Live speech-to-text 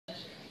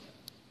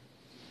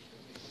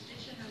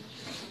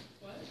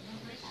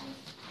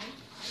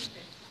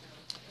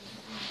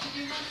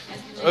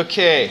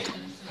Okay,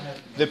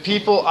 the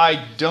people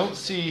I don't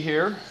see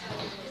here,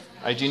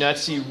 I do not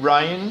see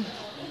Ryan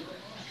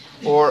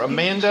or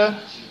Amanda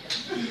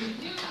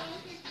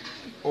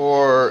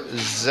or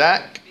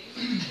Zach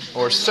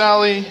or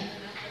Sally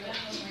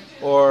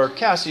or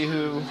Cassie,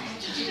 who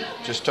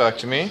just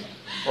talked to me,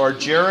 or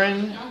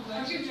Jaron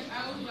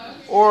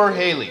or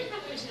Haley.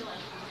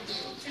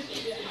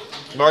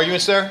 No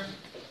arguments there?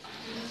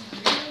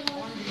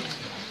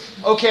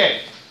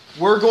 Okay,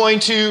 we're going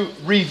to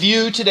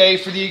review today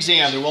for the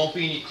exam. There won't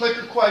be any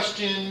clicker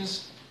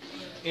questions,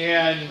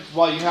 and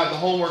while you have the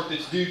homework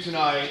that's due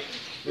tonight,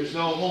 there's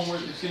no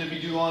homework that's going to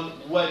be due on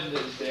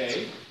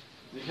Wednesday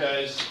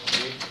because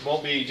we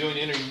won't be doing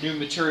any new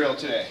material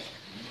today.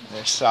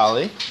 There's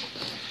Sally.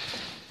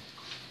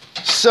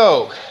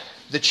 So,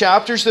 the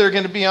chapters that are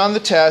going to be on the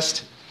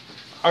test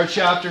are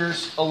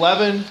chapters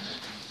 11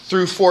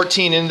 through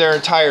 14 in their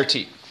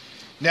entirety.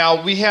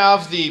 Now, we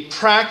have the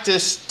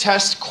practice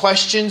test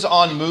questions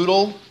on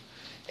Moodle,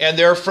 and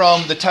they're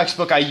from the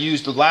textbook I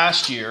used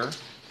last year.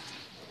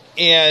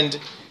 And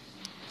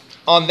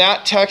on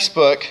that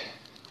textbook,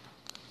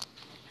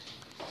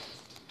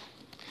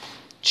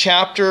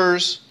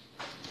 chapters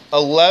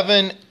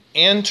 11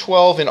 and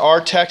 12 in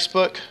our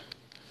textbook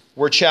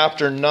were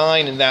chapter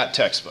 9 in that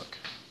textbook.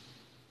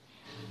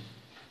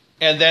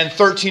 And then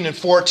 13 and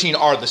 14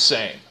 are the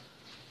same.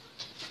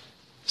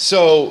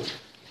 So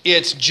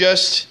it's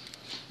just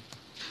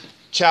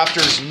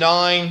chapters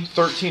 9,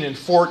 13, and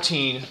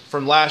 14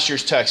 from last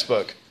year's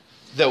textbook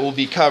that will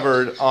be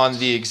covered on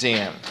the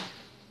exam.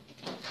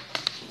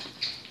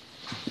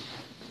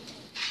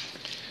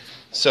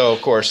 So,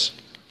 of course,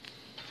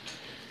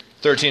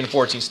 13 and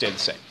 14 stay the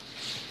same.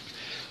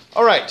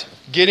 All right,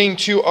 getting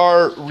to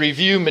our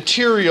review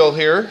material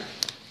here.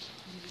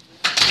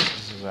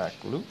 Zach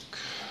Luke.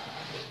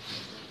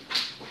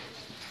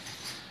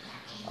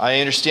 I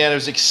understand it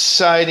was an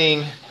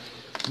exciting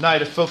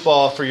night of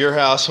football for your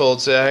household,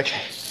 Zach.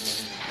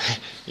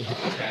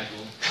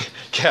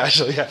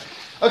 Casual, yeah.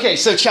 Okay,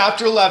 so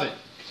chapter 11.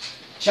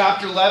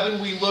 Chapter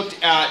 11, we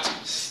looked at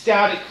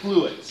static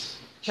fluids.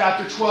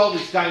 Chapter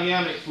 12 is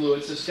dynamic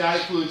fluids. So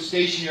static fluids,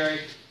 stationary,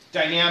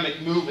 dynamic,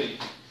 moving.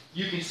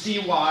 You can see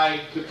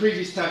why the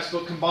previous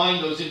textbook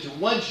combined those into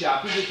one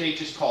chapter that they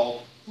just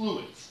called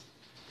fluids.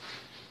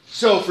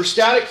 So for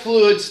static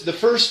fluids, the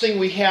first thing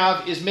we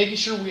have is making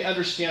sure we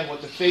understand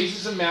what the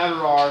phases of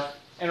matter are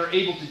and are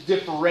able to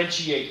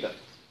differentiate them.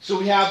 So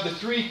we have the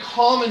three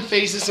common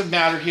phases of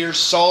matter here: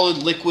 solid,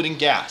 liquid, and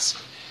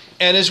gas.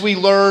 And as we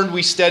learned,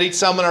 we studied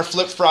some in our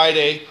Flip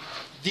Friday,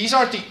 these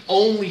aren't the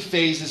only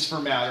phases for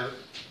matter.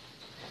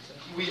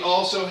 We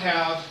also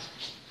have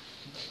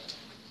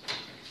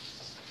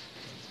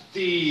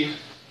the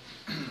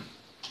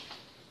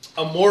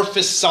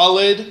amorphous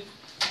solid,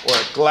 or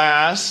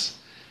glass.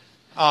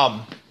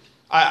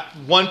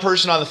 One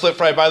person on the Flip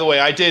Friday, by the way,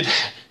 I did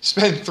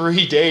spend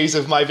 3 days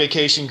of my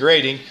vacation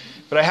grading,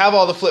 but I have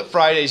all the Flip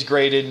Fridays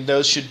graded, and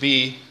those should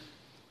be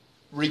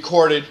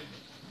recorded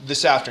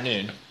this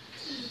afternoon.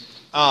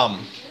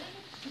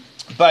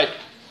 But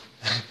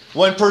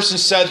one person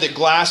said that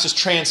glass is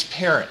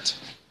transparent.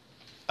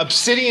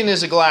 Obsidian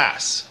is a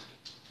glass.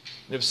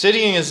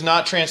 Obsidian is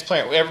not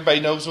transparent. Everybody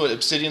knows what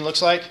obsidian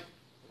looks like?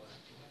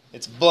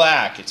 It's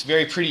black. It's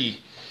very pretty.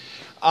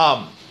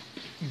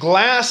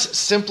 Glass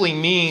simply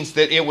means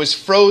that it was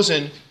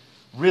frozen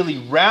really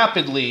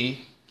rapidly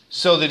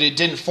so that it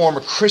didn't form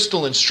a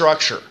crystalline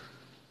structure.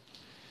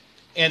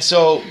 And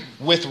so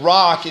with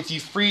rock, if you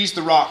freeze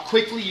the rock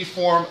quickly, you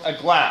form a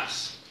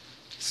glass.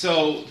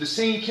 So the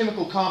same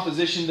chemical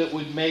composition that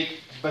would make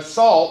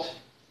basalt,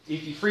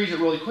 if you freeze it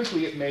really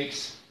quickly, it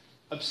makes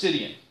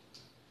obsidian.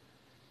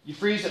 You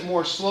freeze it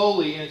more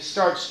slowly and it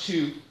starts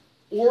to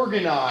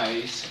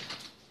organize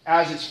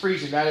as it's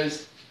freezing. That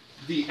is,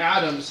 the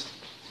atoms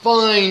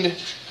find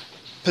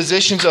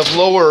positions of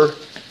lower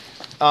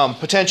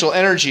potential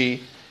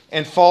energy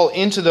and fall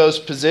into those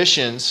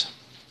positions,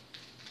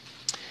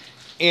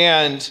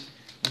 and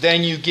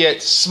then you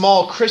get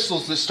small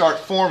crystals that start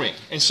forming.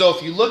 And so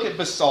if you look at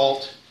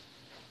basalt,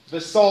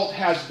 basalt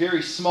has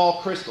very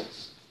small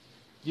crystals.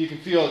 You can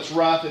feel it's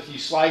rough. If you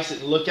slice it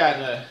and look at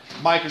it in a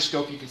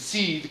microscope, you can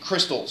see the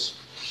crystals.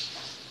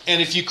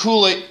 And if you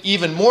cool it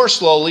even more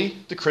slowly,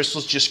 the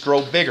crystals just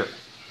grow bigger.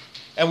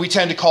 And we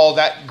tend to call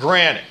that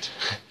granite.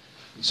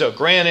 So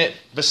granite,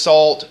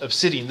 basalt,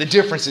 obsidian. The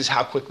difference is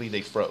how quickly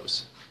they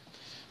froze.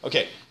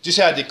 Okay, just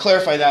had to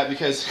clarify that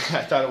because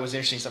I thought it was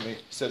interesting somebody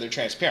said they're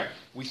transparent.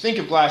 We think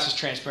of glass as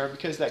transparent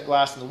because that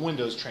glass in the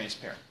window is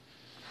transparent.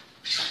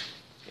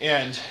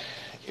 And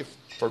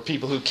for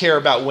people who care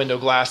about window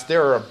glass,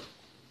 there are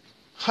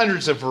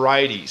hundreds of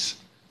varieties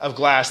of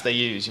glass they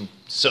use.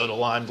 Soda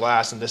lime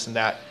glass and this and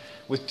that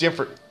with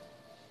different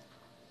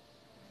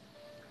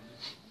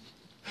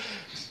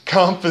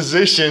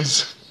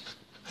compositions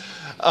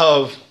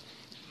of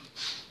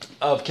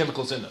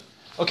chemicals in them.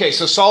 Okay,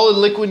 so solid,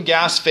 liquid, and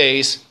gas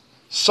phase.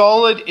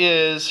 Solid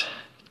is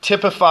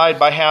typified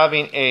by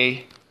having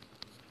a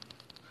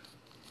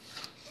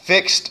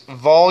fixed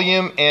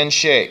volume and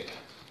shape.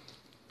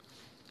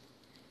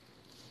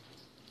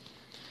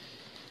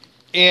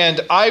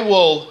 And I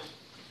will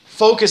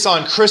focus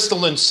on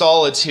crystalline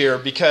solids here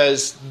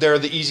because they're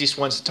the easiest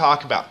ones to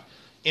talk about.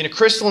 In a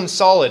crystalline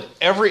solid,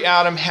 every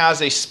atom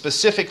has a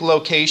specific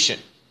location.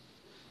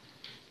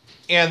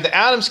 And the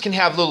atoms can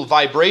have little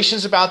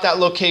vibrations about that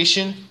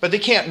location, but they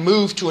can't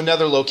move to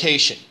another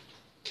location.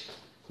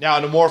 Now,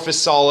 in amorphous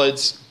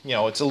solids,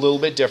 it's a little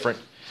bit different.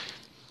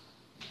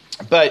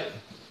 But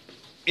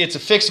it's a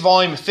fixed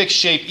volume, a fixed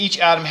shape. Each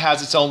atom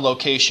has its own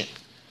location.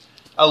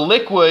 A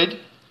liquid,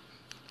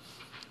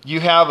 you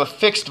have a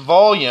fixed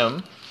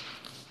volume,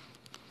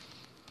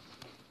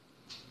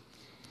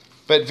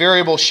 but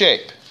variable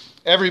shape.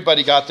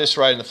 Everybody got this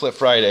right in the Flip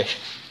Friday.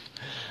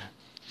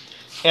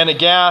 And a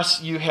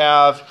gas, you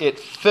have, it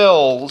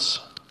fills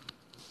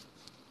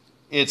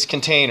its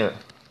container.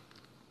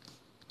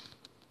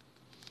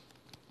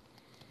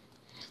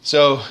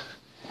 So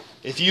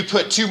if you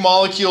put two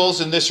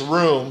molecules in this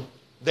room,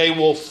 they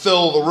will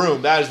fill the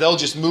room. That is, they'll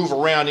just move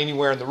around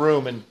anywhere in the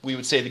room, and we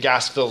would say the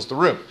gas fills the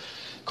room.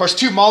 Of course,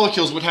 two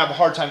molecules would have a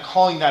hard time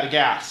calling that a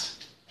gas.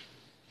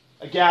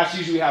 A gas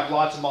usually have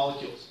lots of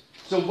molecules.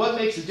 So what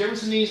makes the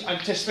difference in these? I'm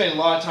just spending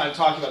a lot of time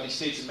talking about these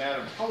states of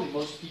matter. Probably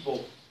most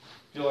people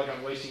feel like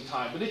I'm wasting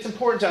time, but it's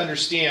important to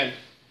understand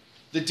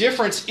the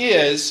difference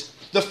is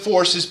the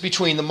forces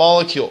between the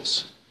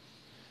molecules.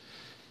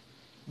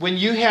 When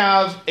you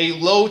have a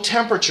low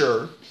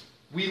temperature,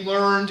 we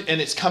learned, and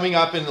it's coming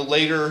up in the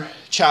later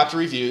chapter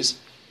reviews,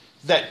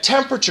 that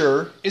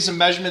temperature is a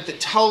measurement that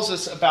tells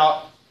us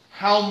about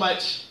how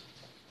much,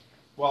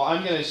 well,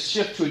 I'm going to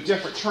shift to a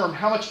different term,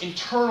 how much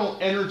internal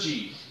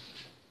energy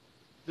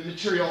the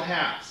material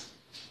has.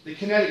 The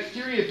kinetic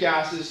theory of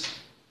gases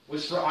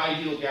was for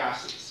ideal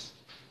gases.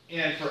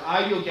 And for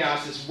ideal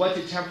gases, what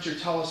did temperature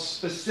tell us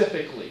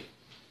specifically?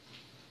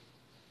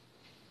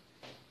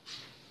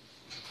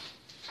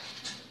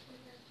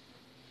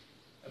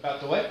 About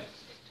the what?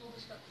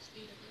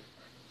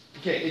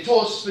 Okay, it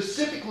told us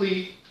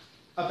specifically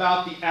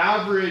about the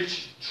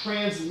average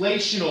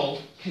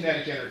translational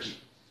kinetic energy.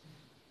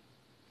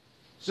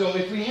 So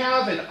if we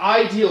have an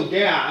ideal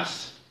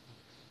gas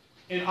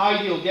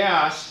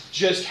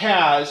just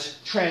has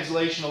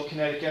translational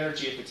kinetic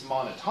energy if it's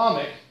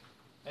monatomic.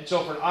 And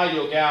so for an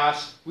ideal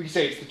gas, we can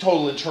say it's the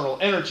total internal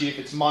energy if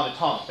it's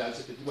monatomic.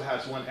 That's if it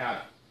has one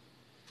atom.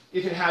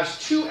 If it has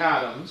two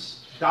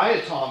atoms,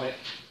 diatomic,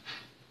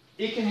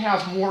 it can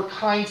have more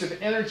kinds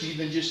of energy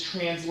than just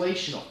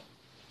translational.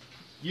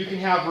 You can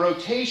have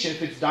rotation.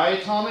 If it's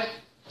diatomic,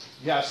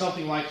 you have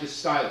something like this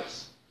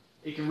stylus.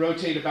 It can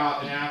rotate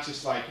about an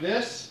axis like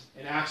this,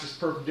 an axis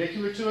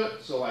perpendicular to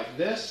it, so like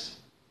this.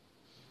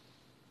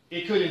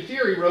 It could, in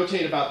theory,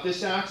 rotate about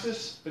this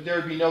axis, but there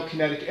would be no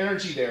kinetic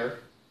energy there,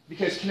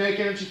 because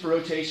kinetic energy for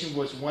rotation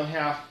was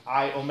 1/2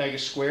 I omega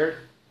squared.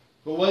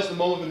 But what is the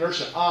moment of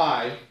inertia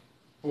I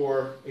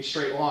for a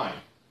straight line?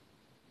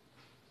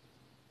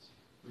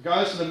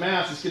 Regardless of the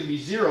mass, it's going to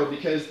be 0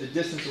 because the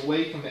distance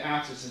away from the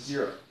axis is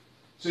 0.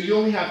 So you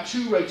only have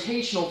two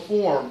rotational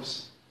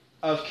forms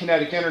of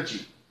kinetic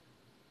energy.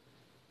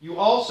 You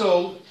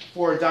also,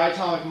 for a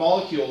diatomic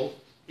molecule,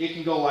 it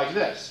can go like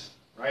this,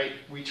 right?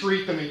 We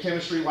treat them in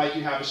chemistry like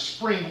you have a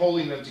spring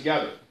holding them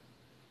together.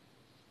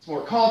 It's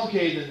more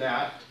complicated than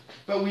that,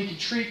 but we can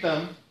treat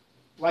them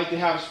like they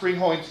have a spring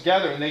holding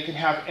together, and they can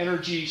have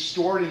energy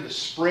stored in the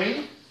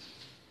spring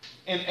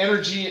and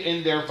energy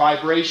in their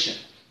vibration.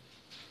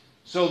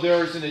 So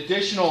there's an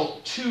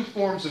additional two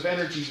forms of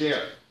energy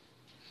there.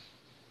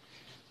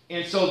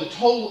 And so the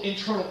total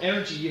internal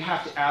energy, you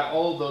have to add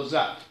all of those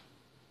up.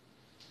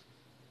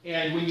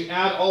 And when you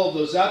add all of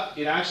those up,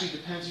 it actually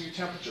depends on your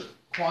temperature.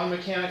 Quantum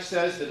mechanics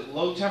says that at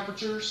low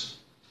temperatures,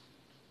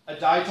 a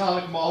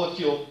diatomic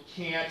molecule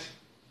can't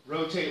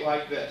rotate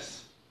like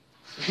this.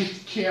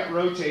 It can't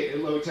rotate at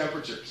low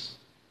temperatures.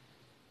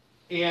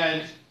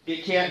 And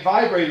it can't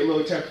vibrate at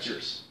low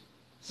temperatures.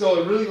 So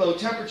at really low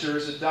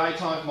temperatures, a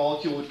diatomic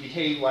molecule would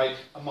behave like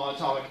a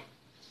monatomic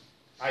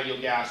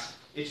ideal gas.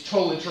 Its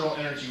total internal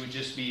energy would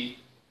just be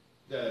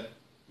the,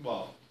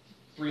 3/2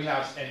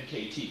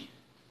 nkt.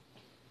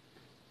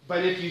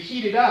 But if you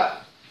heat it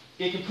up,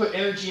 it can put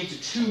energy into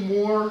two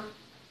more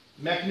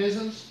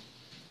mechanisms.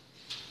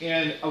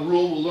 And a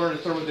rule we'll learn in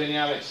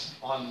thermodynamics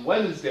on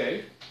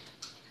Wednesday,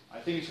 I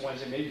think it's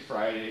Wednesday, maybe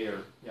Friday,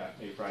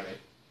 maybe Friday,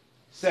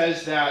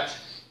 says that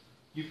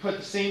you put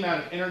the same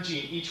amount of energy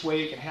in each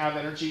way it can have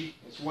energy.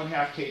 It's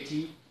 1/2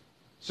 kT.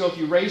 So if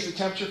you raise the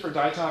temperature for a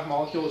diatomic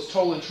molecule, its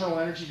total internal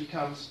energy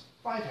becomes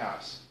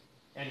 5/2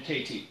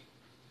 nkt.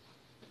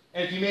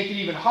 And if you make it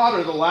even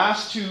hotter, the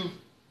last two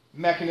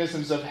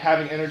mechanisms of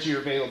having energy are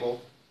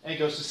available, and it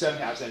goes to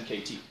 7/2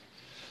 nkt.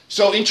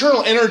 So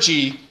internal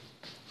energy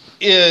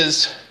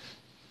is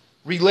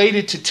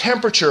related to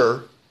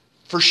temperature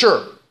for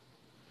sure,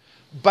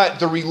 but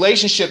the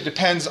relationship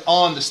depends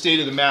on the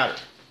state of the matter.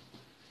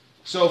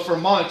 So for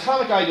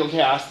monatomic ideal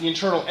gas, the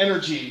internal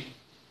energy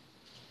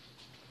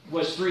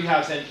was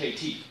 3/2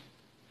 nkt.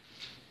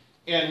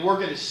 And we're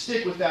going to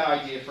stick with that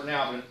idea for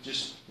now, but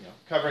just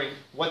covering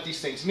what these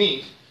things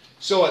mean.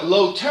 So at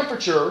low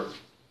temperature,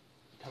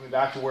 coming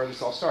back to where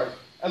this all started,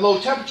 at low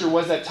temperature,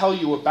 what does that tell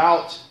you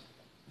about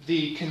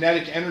the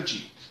kinetic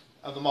energy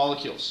of the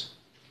molecules?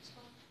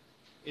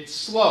 It's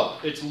slow.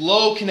 It's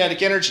low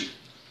kinetic energy.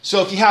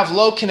 So if you have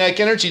low kinetic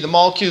energy, the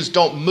molecules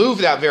don't move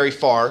that very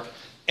far,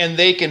 and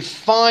they can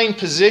find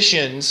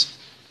positions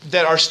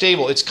that are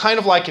stable. It's kind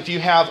of like if you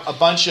have a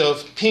bunch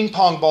of ping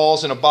pong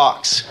balls in a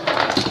box,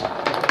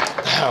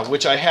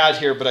 which I had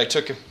here, but I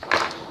took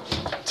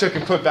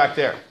and put back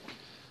there.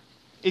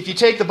 If you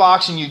take the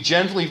box and you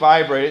gently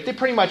vibrate it, they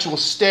pretty much will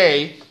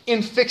stay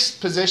in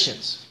fixed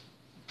positions,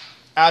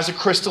 as a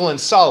crystalline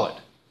solid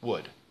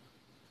would.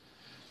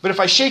 But if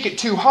I shake it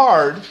too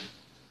hard,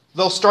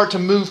 they'll start to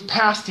move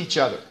past each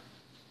other.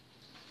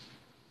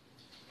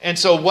 And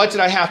so what did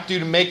I have to do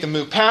to make them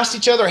move past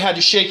each other? I had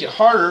to shake it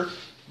harder,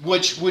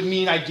 which would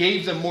mean I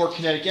gave them more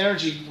kinetic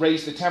energy,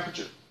 raise the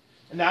temperature.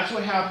 And that's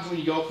what happens when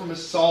you go from a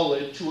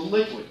solid to a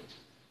liquid.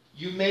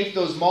 You make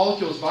those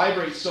molecules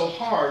vibrate so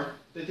hard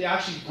that they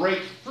actually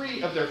break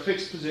free of their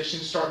fixed position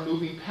and start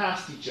moving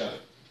past each other.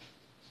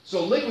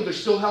 So liquids are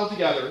still held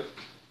together,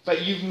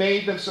 but you've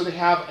made them so they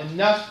have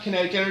enough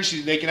kinetic energy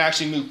that they can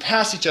actually move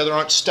past each other,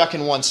 aren't stuck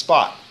in one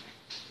spot.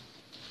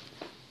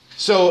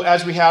 So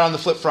as we had on the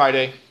Flip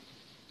Friday,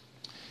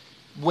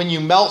 when you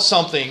melt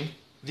something,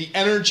 the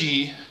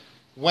energy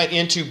went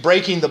into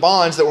breaking the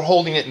bonds that were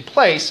holding it in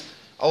place,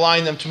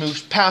 allowing them to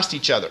move past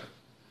each other.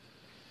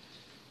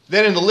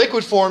 Then in the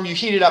liquid form, you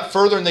heat it up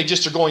further and they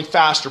just are going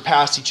faster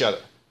past each other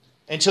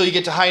until you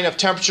get to high enough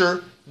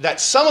temperature that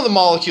some of the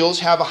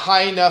molecules have a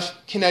high enough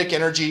kinetic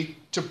energy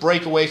to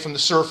break away from the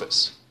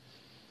surface.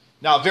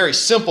 Now, a very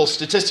simple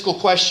statistical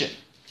question.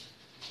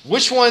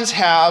 Which ones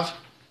have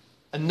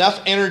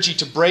enough energy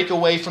to break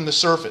away from the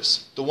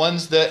surface? The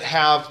ones that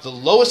have the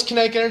lowest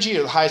kinetic energy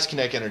or the highest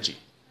kinetic energy?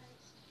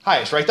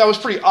 Highest, right? That was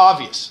pretty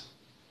obvious.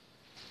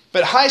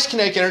 But highest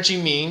kinetic energy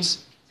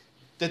means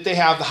that they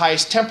have the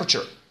highest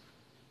temperature.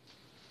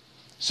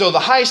 So the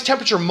highest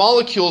temperature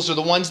molecules are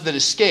the ones that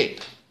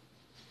escape.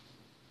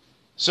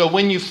 So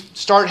when you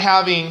start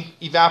having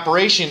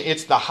evaporation,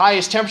 it's the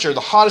highest temperature,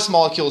 the hottest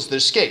molecules that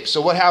escape. So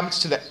what happens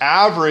to the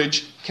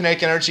average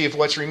kinetic energy of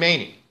what's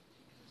remaining?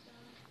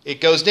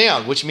 It goes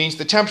down, which means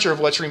the temperature of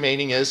what's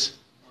remaining is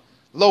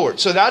lowered.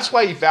 So that's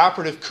why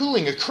evaporative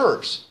cooling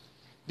occurs,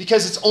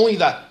 because it's only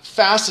the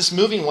fastest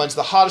moving ones,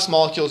 the hottest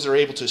molecules, that are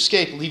able to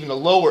escape, leaving a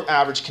lower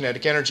average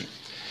kinetic energy.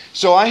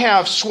 So I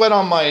have sweat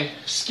on my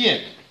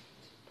skin.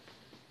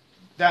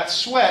 That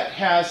sweat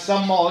has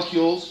some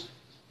molecules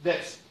that,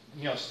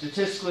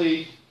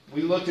 statistically,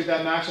 we looked at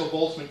that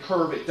Maxwell-Boltzmann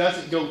curve, it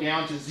doesn't go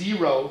down to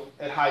zero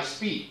at high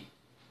speed.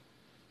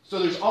 So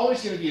there's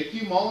always going to be a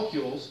few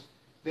molecules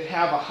that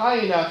have a high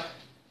enough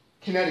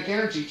kinetic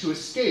energy to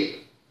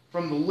escape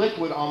from the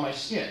liquid on my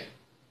skin.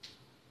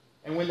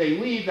 And when they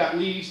leave, that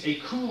leaves a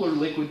cooler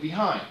liquid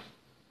behind.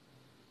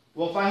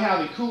 Well, if I have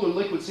a cooler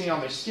liquid sitting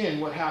on my skin,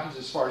 what happens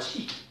as far as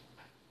heat?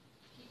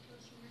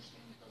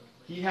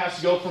 Heat has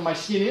to go from my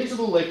skin into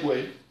the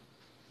liquid,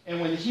 and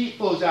when the heat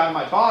flows out of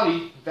my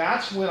body,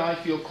 that's when I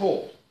feel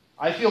cold.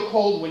 I feel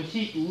cold when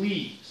heat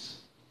leaves.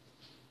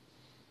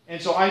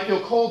 And so I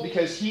feel cold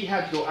because heat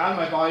had to go out of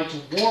my body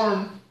to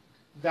warm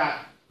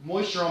that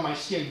moisture on my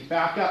skin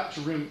back up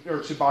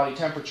to body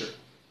temperature.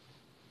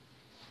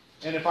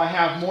 And if I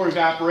have more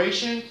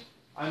evaporation,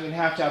 I'm going to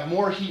have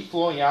more heat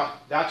flowing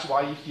out. That's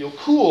why you feel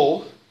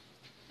cool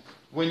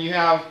when you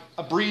have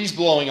a breeze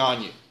blowing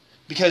on you,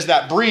 because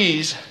that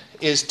breeze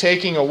is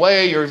taking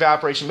away your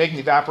evaporation, making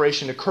the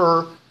evaporation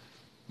occur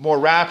more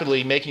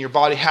rapidly, making your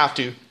body have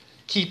to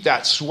keep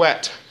that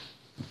sweat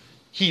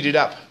heated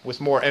up with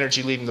more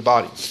energy leaving the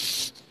body.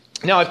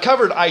 Now, I've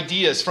covered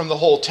ideas from the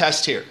whole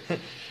test here,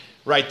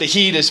 right? The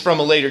heat is from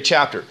a later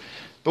chapter.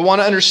 But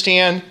want to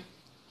understand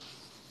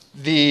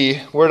the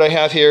word I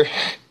have here?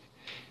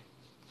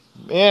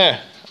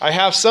 Yeah, I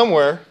have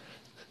somewhere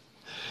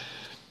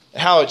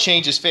how it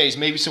changes phase.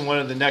 Maybe it's in one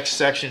of the next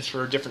sections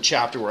for a different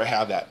chapter where I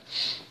have that.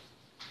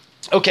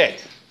 Okay,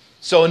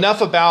 so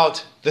enough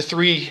about the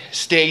three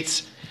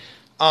states.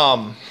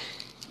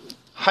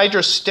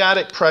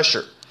 Hydrostatic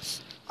pressure.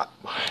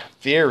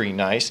 Very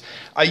nice.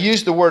 I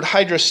use the word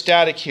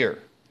hydrostatic here.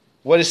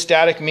 What does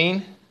static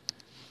mean?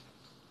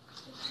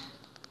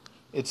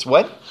 It's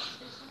what?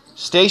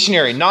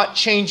 Stationary, not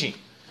changing.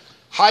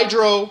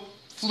 Hydro,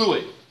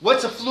 fluid.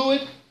 What's a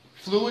fluid?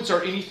 Fluids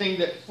are anything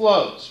that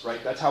flows,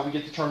 right? That's how we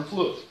get the term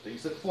fluid,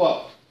 things that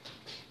flow.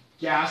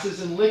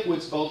 Gases and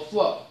liquids both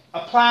flow.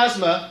 A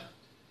plasma,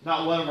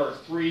 not one of our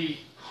three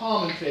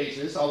common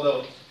phases,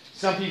 although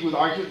some people would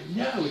argue,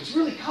 no, it's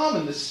really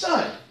common. The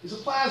sun is a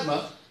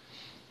plasma.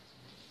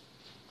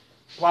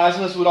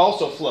 Plasmas would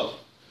also flow.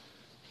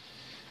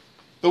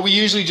 But we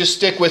usually just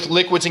stick with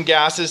liquids and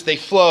gases. They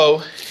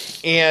flow,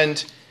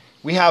 and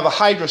we have a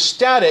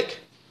hydrostatic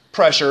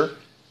pressure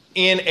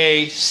in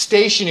a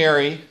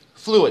stationary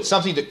fluid,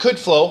 something that could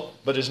flow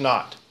but is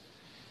not.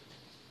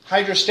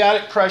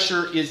 Hydrostatic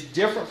pressure is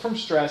different from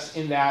stress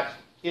in that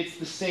it's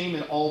the same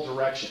in all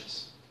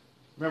directions.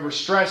 Remember,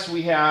 stress,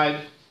 we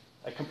had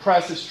a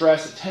compressive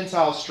stress, a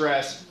tensile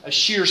stress, a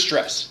shear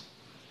stress.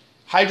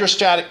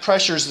 Hydrostatic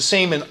pressure is the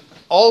same in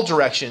all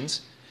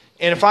directions,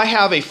 And if I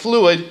have a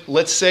fluid,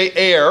 let's say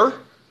air,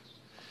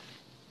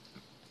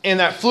 and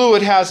that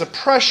fluid has a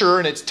pressure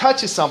and it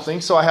touches something,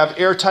 so I have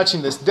air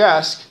touching this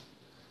desk,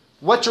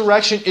 what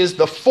direction is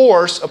the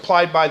force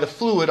applied by the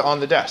fluid on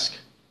the desk?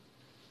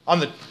 On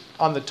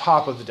the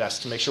top of the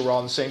desk, to make sure we're all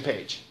on the same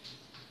page.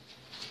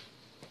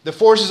 The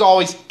force is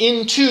always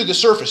into the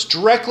surface,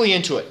 directly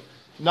into it.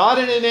 Not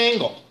at an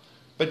angle,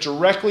 but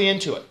directly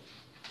into it.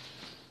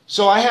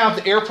 So I have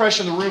the air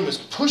pressure in the room is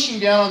pushing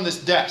down on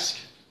this desk.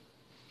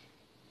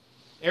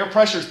 Air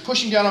pressure is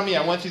pushing down on me.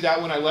 I went through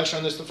that when I lectured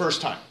on this the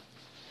first time.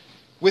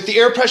 With the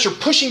air pressure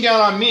pushing down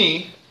on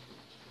me,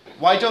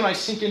 why don't I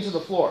sink into the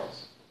floor?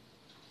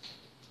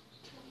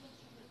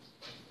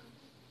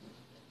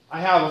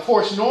 I have a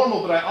force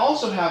normal, but I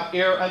also have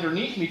air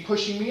underneath me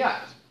pushing me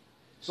up.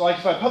 So like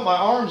if I put my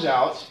arms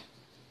out,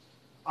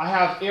 I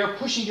have air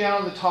pushing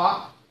down on the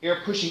top, air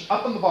pushing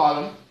up on the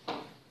bottom,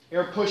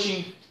 air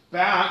pushing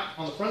back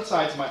on the front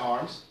sides of my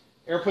arms,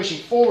 air pushing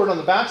forward on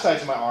the back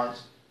sides of my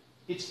arms.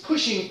 It's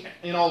pushing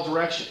in all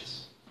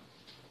directions.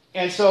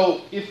 And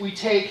so if we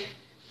take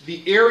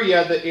the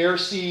area that air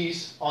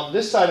sees on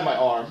this side of my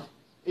arm,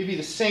 it'd be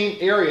the same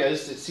area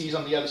as it sees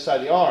on the other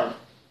side of the arm.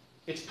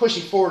 It's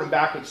pushing forward and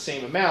back with the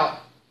same amount.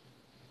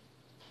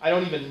 I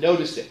don't even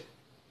notice it.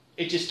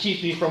 It just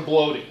keeps me from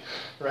bloating,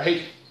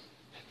 right?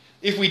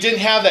 If we didn't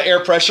have that air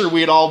pressure,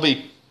 we'd all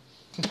be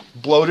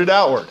bloated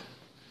outward.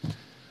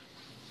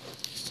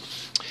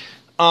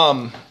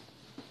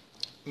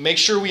 Make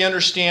sure we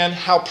understand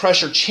how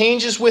pressure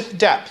changes with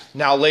depth.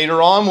 Now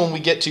later on, when we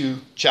get to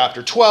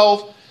chapter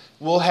 12,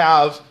 we'll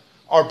have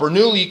our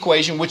Bernoulli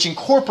equation, which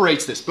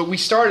incorporates this. But we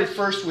started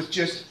first with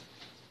just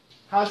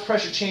how does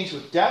pressure change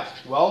with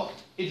depth? Well,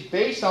 it's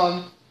based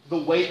on the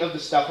weight of the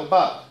stuff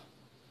above.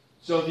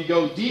 So if you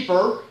go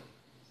deeper,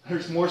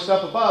 there's more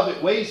stuff above,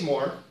 it weighs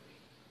more.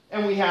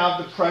 And we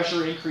have the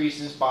pressure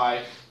increases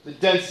by the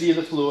density of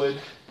the fluid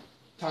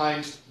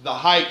times the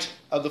height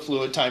of the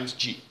fluid times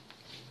G.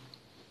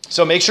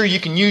 So make sure you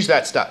can use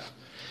that stuff.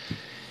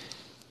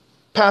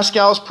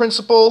 Pascal's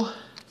principle.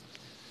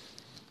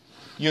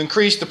 You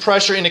increase the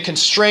pressure in a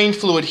constrained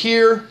fluid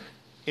here.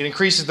 It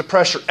increases the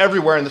pressure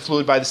everywhere in the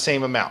fluid by the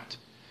same amount.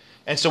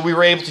 And so we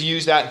were able to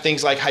use that in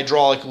things like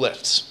hydraulic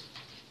lifts.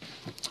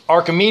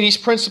 Archimedes'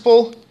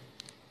 principle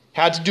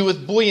had to do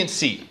with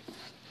buoyancy.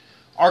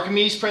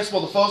 Archimedes'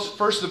 principle, the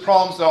first of the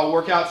problems that I'll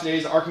work out today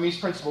is the Archimedes'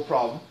 principle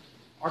problem.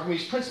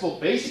 Archimedes' principle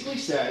basically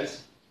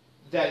says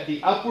that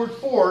the upward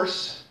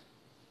force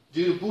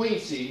due to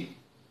buoyancy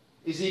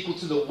is equal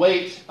to the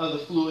weight of the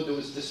fluid that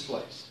was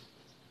displaced.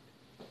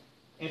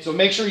 And so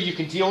make sure you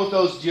can deal with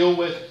those. Deal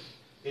with,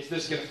 is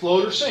this going to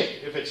float or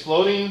sink? If it's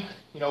floating,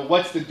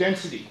 what's the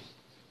density?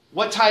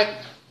 What type?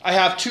 I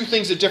have two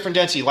things of different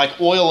density, like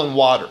oil and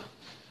water.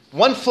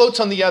 One floats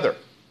on the other.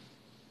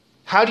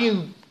 How do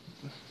you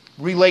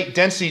relate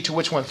density to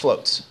which one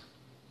floats?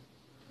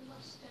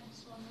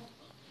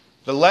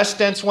 The less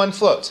dense one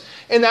floats.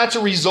 And that's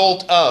a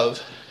result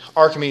of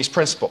Archimedes'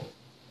 principle.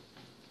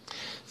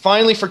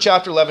 Finally, for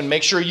chapter 11,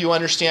 make sure you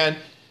understand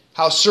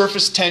how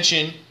surface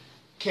tension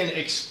can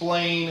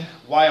explain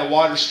why a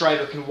water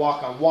strider can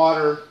walk on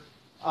water,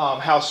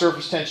 how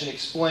surface tension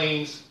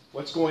explains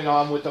what's going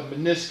on with a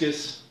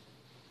meniscus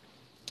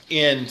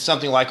in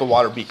something like a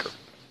water beaker.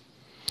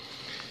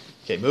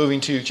 Okay,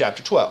 moving to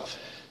chapter 12.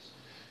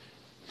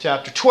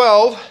 Chapter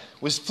 12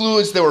 was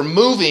fluids that were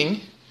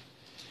moving,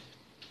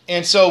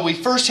 and so we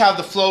first have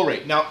the flow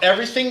rate. Now,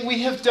 everything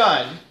we have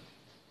done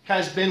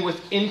has been with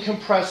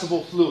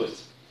incompressible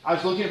fluids. I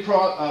was looking at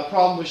a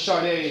problem with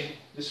Chaudet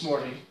this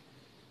morning,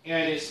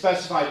 and it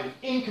specified an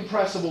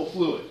incompressible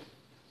fluid.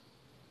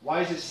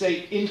 Why does it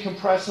say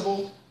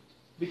incompressible?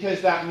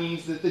 Because that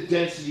means that the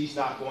density is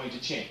not going to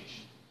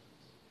change.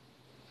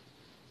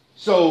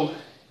 So,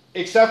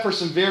 except for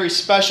some very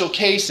special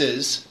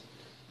cases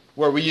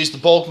where we use the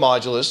bulk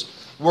modulus,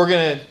 we're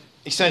going to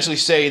essentially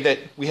say that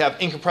we have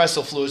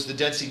incompressible fluids, the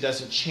density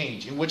doesn't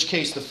change, in which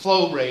case the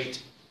flow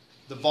rate,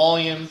 the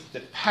volume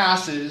that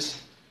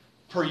passes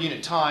per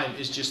unit time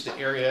is just the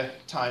area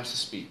times the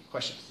speed.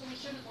 Question? So we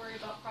shouldn't worry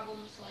about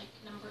problems like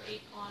number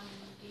 8 on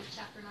the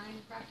chapter 9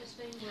 practice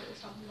thing, where it was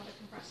talking about a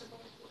compressible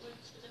fluid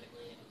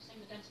specifically, and it was saying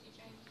the density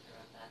change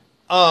throughout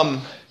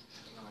that?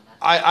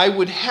 I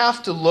would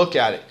have to look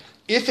at it.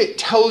 If it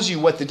tells you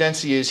what the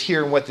density is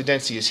here and what the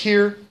density is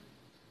here,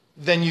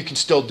 then you can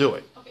still do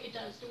it. Okay, it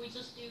does. Do we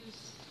just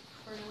use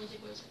Bernoulli's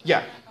equation?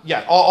 Yeah, Okay.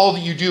 yeah. All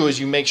that you do is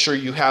you make sure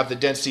you have the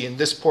density and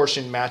this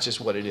portion matches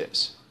what it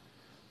is.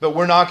 But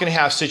we're not going to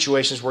have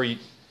situations where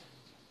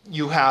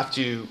you have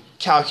to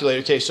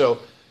calculate, okay, so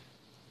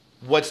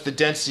what's the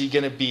density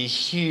going to be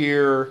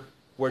here,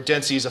 where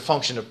density is a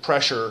function of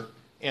pressure,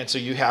 and so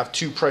you have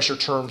two pressure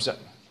terms,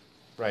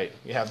 right?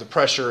 You have the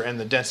pressure and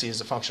the density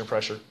is a function of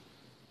pressure.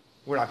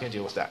 We're not going to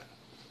deal with that.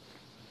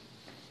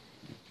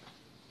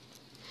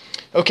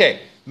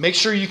 Okay, make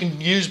sure you can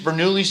use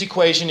Bernoulli's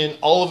equation in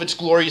all of its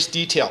glorious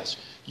details.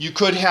 You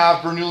could have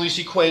Bernoulli's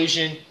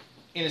equation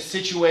in a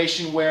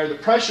situation where the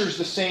pressure is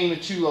the same in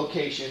two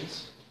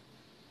locations,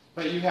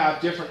 but you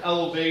have different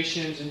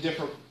elevations and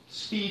different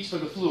speeds for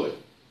the fluid.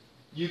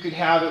 You could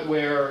have it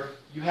where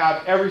you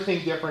have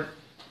everything different.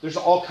 There's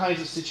all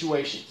kinds of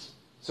situations.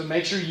 So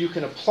make sure you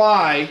can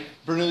apply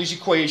Bernoulli's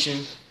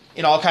equation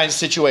in all kinds of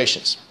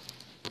situations.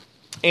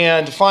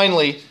 And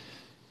finally,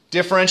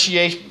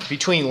 differentiate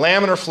between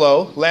laminar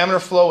flow.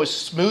 Laminar flow is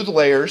smooth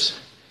layers,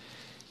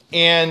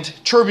 and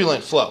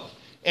turbulent flow.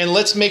 And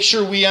let's make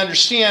sure we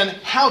understand,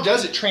 how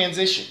does it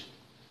transition?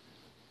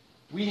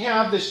 We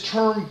have this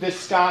term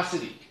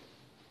viscosity.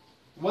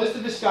 What does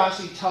the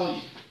viscosity tell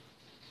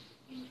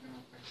you?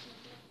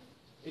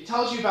 It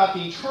tells you about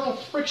the internal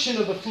friction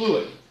of the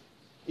fluid.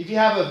 If you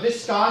have a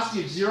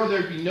viscosity of 0,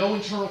 there would be no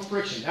internal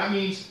friction. That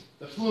means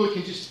the fluid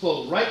can just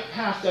flow right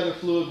past other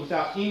fluid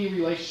without any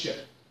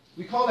relationship.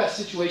 We call that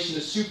situation a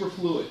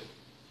superfluid.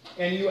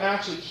 And you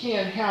actually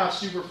can have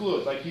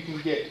superfluid. Like you can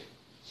get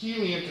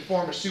helium to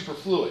form a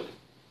superfluid.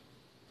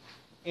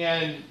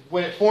 And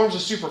when it forms a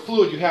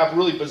superfluid, you have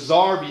really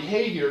bizarre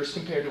behaviors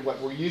compared to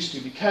what we're used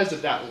to because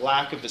of that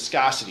lack of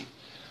viscosity.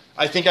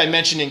 I think I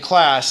mentioned in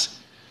class,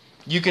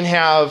 you can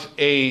have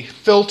a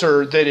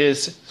filter that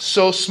is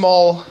so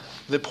small,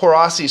 the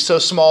porosity is so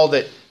small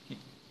that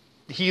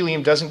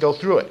helium doesn't go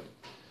through it.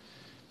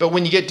 But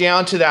when you get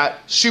down to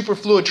that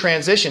superfluid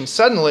transition,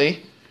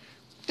 suddenly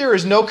there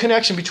is no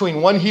connection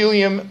between one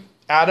helium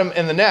atom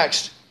and the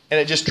next, and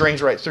it just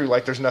drains right through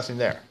like there's nothing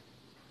there.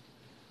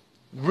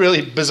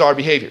 Really bizarre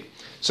behavior.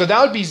 So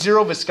that would be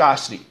 0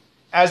 viscosity.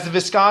 As the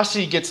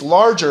viscosity gets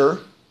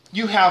larger,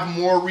 you have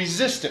more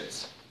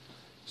resistance.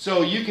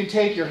 So you can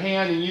take your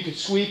hand and you can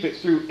sweep it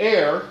through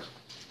air.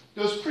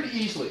 It goes pretty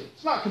easily.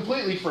 It's not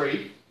completely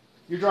free.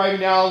 You're driving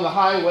down the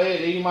highway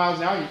at 80 miles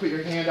an hour, and you put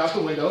your hand out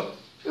the window,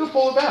 it'll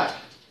pull it back.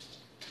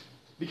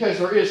 Because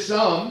there is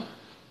some,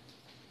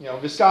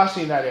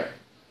 viscosity in that air.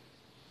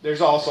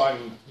 There's also,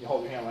 you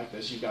hold your hand like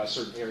this, you've got a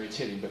certain area it's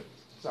hitting, but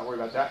let's not worry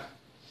about that.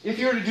 If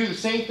you were to do the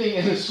same thing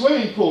in the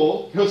swimming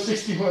pool, go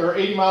 60 or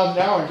 80 miles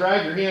an hour and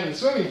drag your hand in the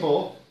swimming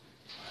pool,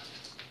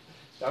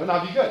 that would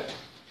not be good.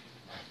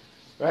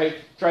 Right?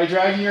 Try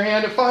dragging your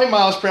hand at 5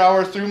 miles per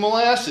hour through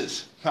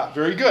molasses. Not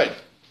very good.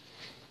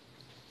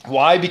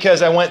 Why?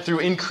 Because I went through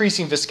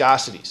increasing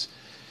viscosities.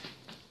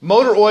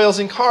 Motor oils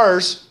in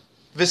cars,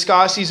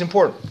 viscosity is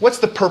important. What's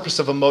the purpose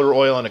of a motor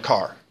oil in a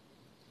car?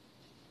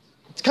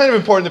 It's kind of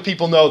important that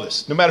people know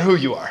this, no matter who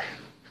you are.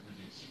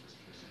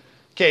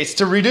 Okay, it's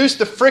to reduce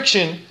the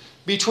friction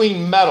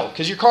between metal,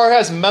 because your car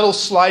has metal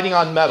sliding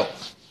on metal.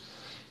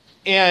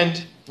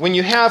 And when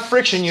you have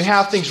friction, you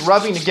have things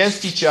rubbing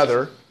against each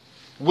other.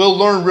 We'll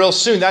learn real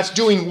soon that's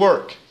doing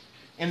work.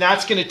 And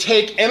that's going to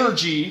take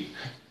energy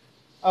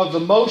of the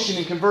motion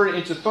and convert it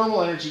into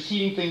thermal energy,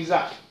 heating things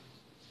up.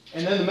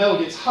 And then the metal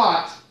gets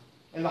hot,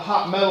 and the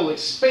hot metal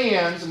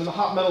expands, and when the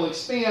hot metal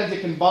expands,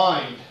 it can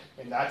bind,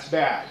 and that's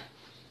bad.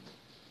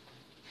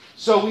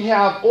 So we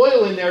have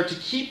oil in there to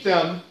keep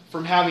them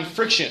from having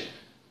friction.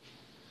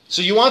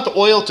 So you want the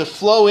oil to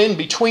flow in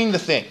between the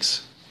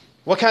things.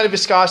 What kind of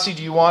viscosity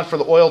do you want for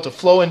the oil to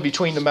flow in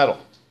between the metal?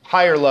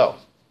 High or low?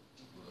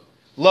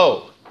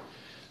 Low.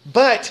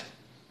 But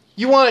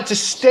you want it to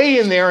stay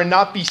in there and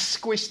not be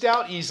squished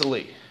out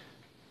easily.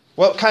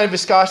 What kind of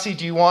viscosity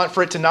do you want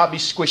for it to not be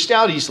squished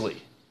out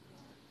easily?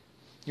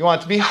 You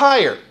want it to be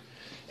higher.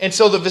 And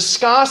so the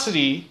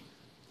viscosity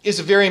is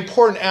a very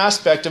important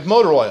aspect of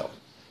motor oil.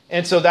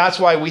 And so that's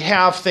why we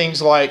have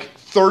things like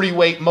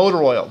 30-weight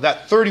motor oil.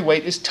 That 30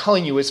 weight is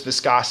telling you its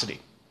viscosity.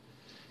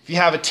 If you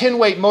have a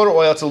 10-weight motor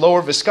oil, it's a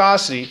lower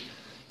viscosity.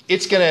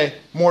 It's going to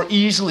more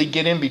easily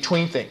get in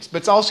between things, but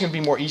it's also going to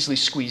be more easily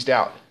squeezed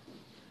out.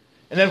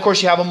 And then, of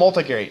course, you have a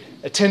multigrade,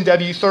 a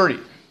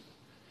 10W30.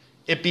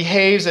 It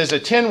behaves as a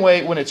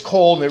 10-weight when it's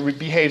cold, and it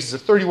behaves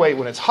as a 30-weight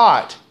when it's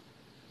hot,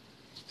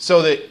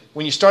 so that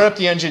when you start up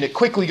the engine, it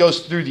quickly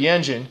goes through the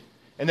engine,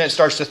 and then it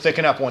starts to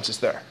thicken up once it's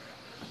there.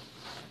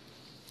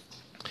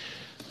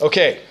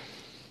 Okay,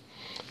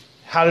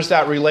 how does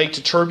that relate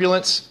to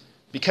turbulence?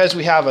 Because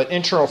we have an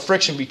internal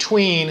friction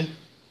between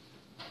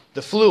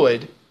the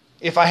fluid,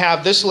 if I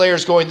have this layer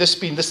is going this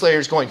speed and this layer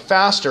is going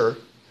faster,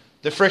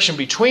 the friction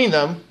between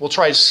them will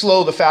try to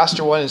slow the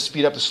faster one and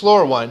speed up the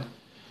slower one,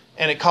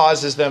 and it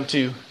causes them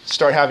to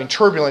start having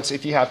turbulence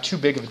if you have too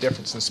big of a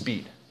difference in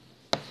speed.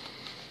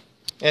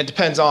 And it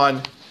depends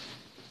on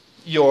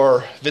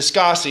your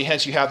viscosity,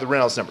 hence you have the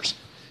Reynolds numbers.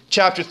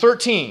 Chapter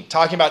 13,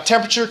 talking about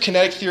temperature,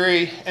 kinetic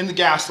theory, and the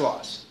gas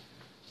laws.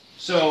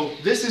 So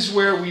this is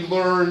where we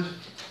learned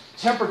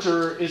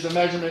temperature is a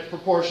measurement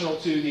proportional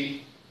to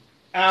the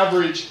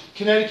average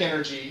kinetic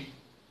energy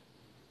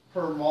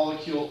per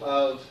molecule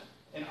of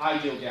an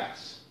ideal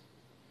gas.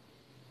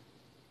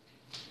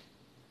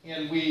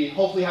 And we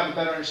hopefully have a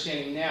better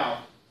understanding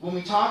now. When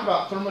we talk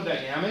about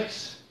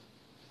thermodynamics,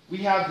 we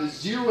have the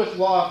 0th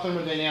law of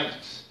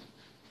thermodynamics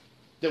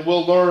that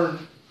we'll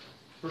learn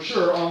for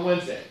sure on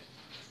Wednesday.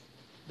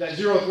 That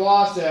 0th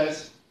law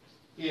says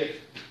if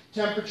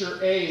temperature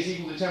A is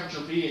equal to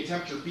temperature B and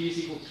temperature B is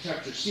equal to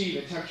temperature C,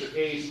 then temperature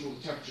A is equal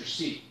to temperature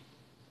C.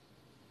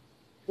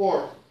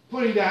 Or,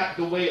 putting that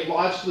the way it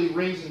logically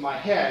rings in my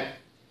head,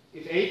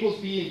 if A equals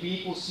B and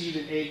B equals C,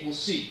 then A equals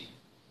C.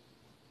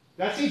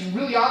 That seems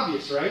really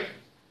obvious, right?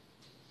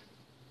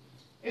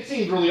 It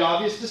seemed really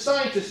obvious to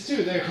scientists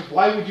too.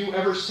 Why would you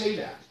ever say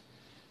that?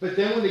 But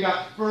then when they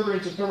got further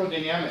into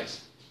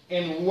thermodynamics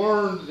and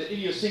learned the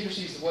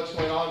idiosyncrasies of what's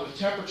going on with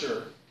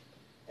temperature,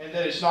 and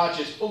that it's not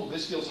just, oh,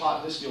 this feels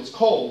hot, this feels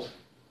cold,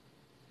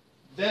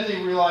 then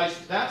they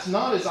realized that's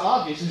not as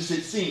obvious as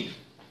it seemed.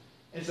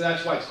 And so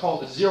that's why it's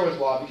called the zeroth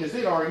law, because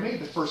they'd already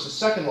made the first and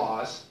second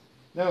laws.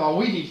 Now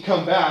we need to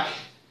come back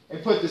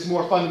and put this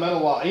more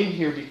fundamental law in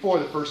here before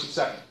the first and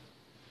second.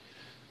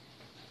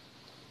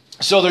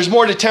 So there's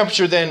more to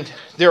temperature than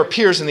there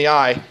appears in the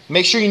eye.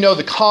 Make sure you know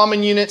the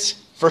common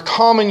units. For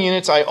common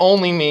units, I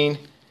only mean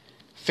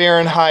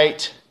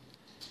Fahrenheit,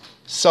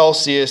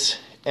 Celsius,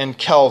 and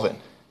Kelvin.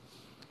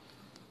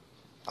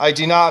 I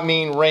do not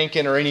mean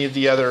Rankine or any of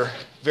the other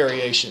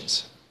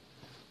variations.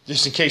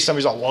 Just in case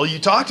somebody's like, well, you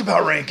talked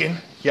about Rankine.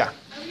 Yeah. Are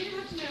we going to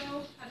have to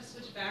know how to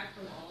switch back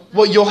from all of them?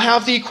 Well, you'll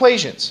have the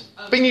equations,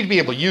 but you need to be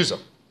able to use them.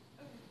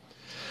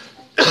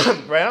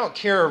 Right? I don't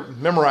care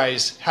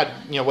memorize how,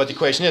 what the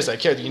equation is. I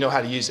care that you know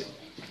how to use it.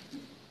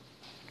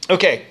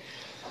 Okay.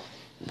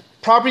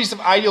 Properties of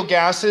ideal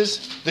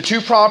gases. The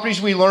two properties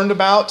we learned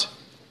about,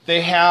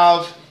 they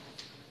have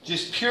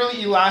just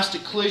purely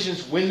elastic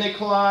collisions when they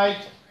collide.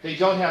 They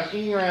don't have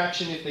any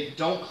interaction if they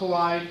don't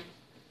collide.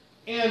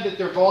 And that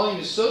their volume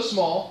is so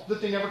small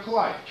that they never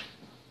collide.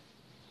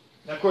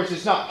 Now, of course,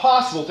 it's not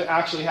possible to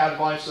actually have a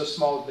volume so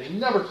small that they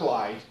never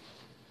collide.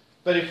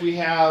 But if we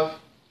have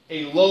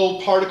a low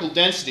particle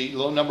density,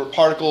 low number of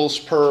particles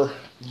per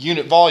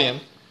unit volume,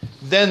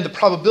 then the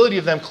probability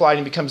of them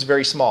colliding becomes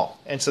very small.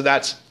 And so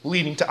that's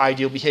leading to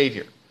ideal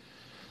behavior.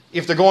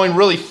 If they're going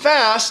really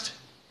fast,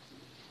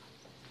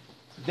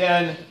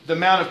 then the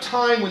amount of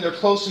time when they're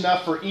close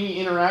enough for any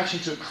interaction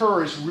to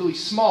occur is really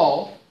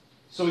small.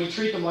 So we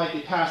treat them like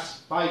they pass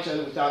by each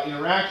other without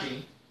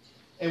interacting.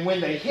 And when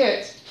they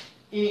hit,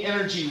 any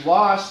energy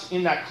lost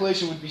in that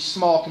collision would be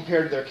small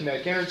compared to their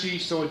kinetic energy,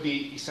 so it would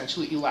be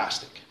essentially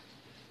elastic.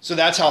 So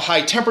that's how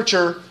high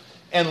temperature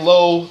and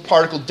low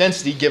particle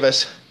density give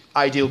us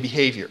ideal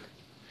behavior.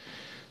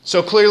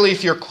 So clearly,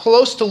 if you're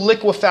close to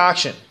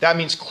liquefaction, that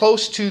means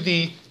close to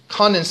the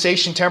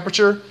condensation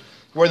temperature,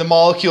 where the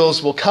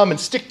molecules will come and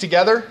stick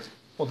together,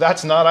 well,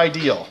 that's not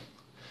ideal.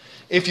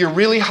 If you're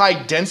really high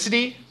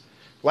density,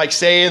 like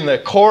say in the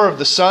core of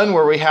the sun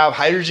where we have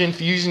hydrogen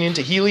fusing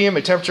into helium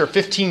at a temperature of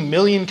 15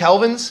 million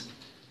kelvins,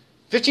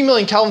 15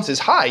 million kelvins is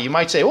high. You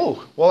might say,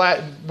 oh,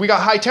 well, we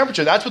got high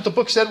temperature. That's what the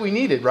book said we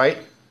needed, right?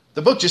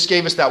 The book just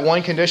gave us that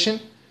one condition.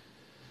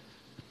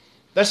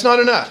 That's not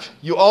enough.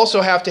 You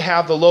also have to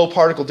have the low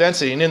particle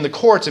density. And in the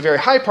core, it's a very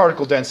high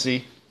particle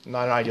density,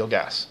 not an ideal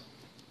gas.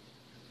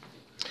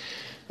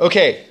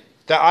 Okay,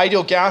 the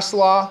ideal gas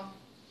law,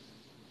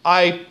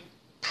 I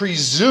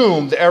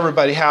presume that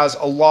everybody has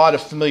a lot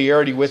of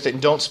familiarity with it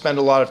and don't spend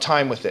a lot of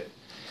time with it.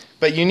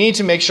 But you need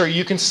to make sure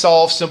you can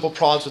solve simple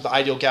problems with the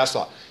ideal gas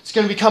law. It's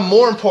going to become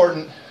more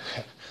important.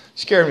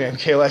 Scared me,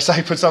 Michaela. I saw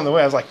you put something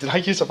away. I was like, did I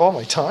use up all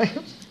my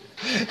time?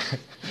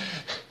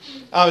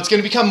 It's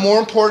going to become more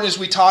important as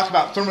we talk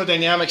about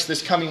thermodynamics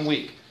this coming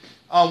week.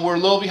 We're a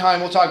little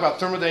behind. We'll talk about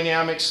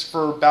thermodynamics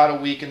for about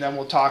a week, and then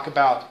we'll talk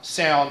about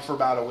sound for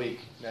about a week.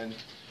 And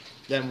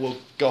then we'll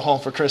go home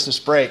for Christmas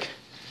break.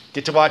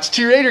 Get to watch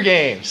 2 Raider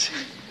games.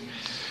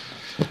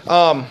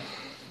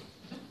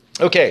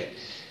 Okay,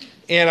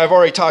 and I've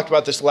already talked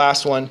about this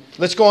last one.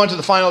 Let's go on to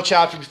the final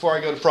chapter before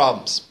I go to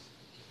problems.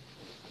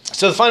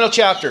 So the final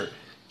chapter,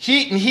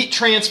 heat and heat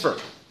transfer.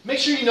 Make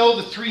sure you know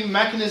the 3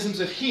 mechanisms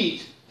of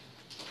heat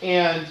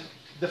and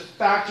the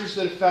factors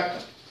that affect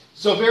them.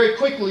 So very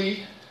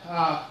quickly,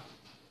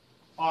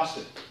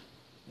 Austin,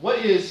 what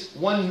is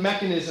one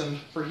mechanism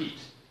for heat?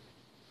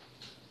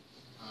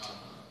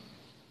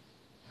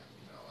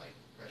 Like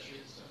pressure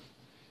and stuff.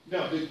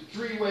 No, there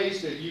are 3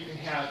 ways that you can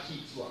have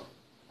heat flow.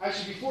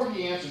 Actually, before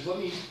he answers, let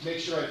me make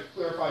sure I've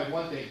clarified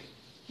one thing.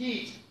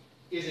 Heat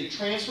is a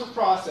transfer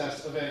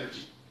process of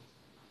energy.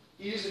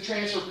 Heat is a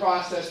transfer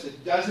process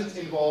that doesn't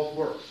involve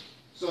work.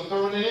 So in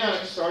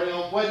thermodynamics, starting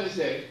on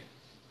Wednesday,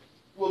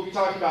 we'll be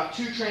talking about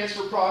 2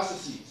 transfer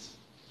processes,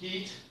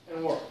 heat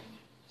and work.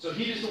 So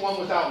heat is the one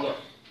without work.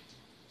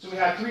 So we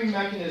have 3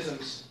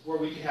 mechanisms where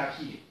we can have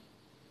heating.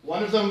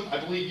 One of them, I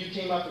believe you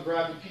came up and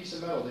grabbed a piece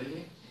of metal, didn't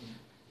you?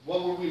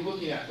 What were we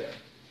looking at there?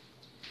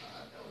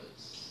 That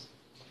was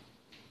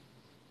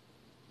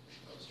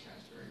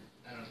transferred.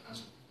 I don't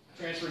know.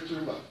 Transferred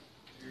through what?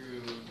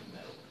 Through the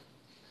metal.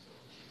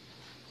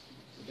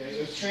 Okay,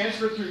 it was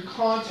transferred through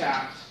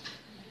contact,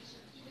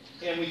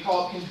 and we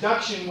call it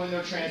conduction when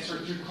they're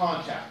transferred through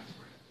contact.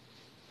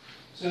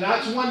 So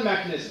that's one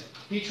mechanism,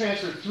 heat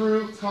transferred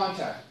through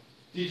contact.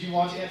 Did you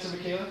want to answer,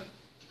 Michaela?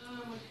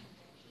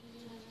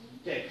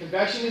 Okay,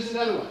 convection is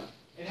another one.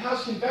 And how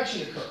does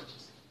convection occur?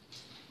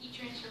 Heat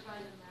transfer by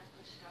the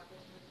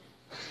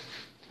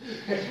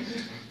macroscopic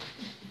movement.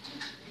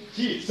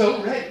 Gee,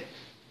 so ready.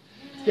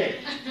 Okay,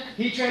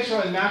 heat transfer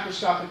by the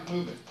macroscopic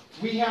movement.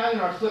 We had in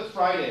our Flip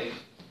Friday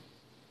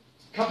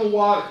a cup of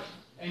water,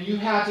 and you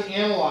had to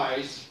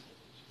analyze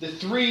the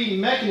 3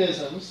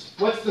 mechanisms.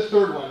 What's the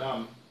third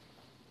one?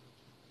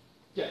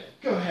 Yeah,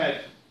 go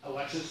ahead,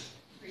 Alexis.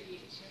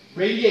 Radiation.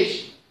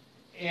 Radiation.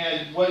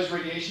 And what is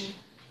radiation?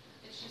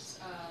 It's just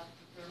the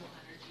thermal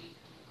energy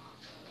coming off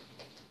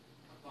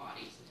of a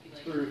body.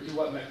 So it'd be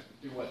like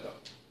Through what though?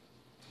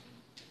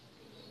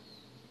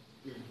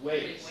 Through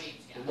waves.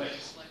 yeah. The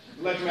waves.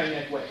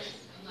 Electromagnetic waves.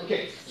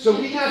 Okay, so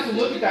we have to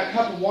look at that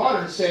cup of water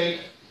and say,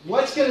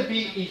 what's going to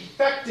be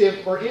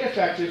effective or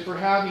ineffective for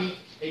having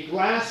a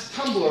glass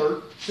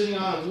tumbler sitting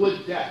on a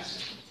wood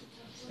desk?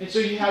 And so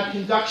you have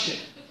conduction.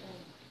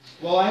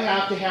 Well, I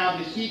have to have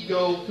the heat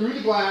go through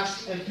the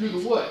glass and through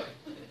the wood.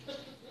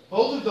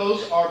 Both of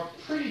those are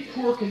pretty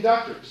poor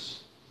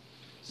conductors.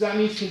 So that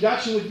means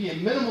conduction would be a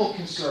minimal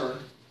concern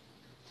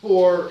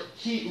for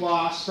heat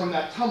loss from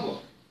that tumbler.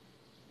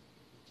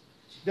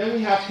 Then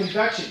we have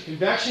convection.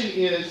 Convection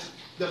is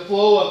the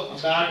flow of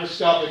a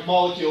macroscopic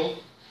molecule.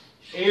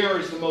 Air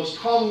is the most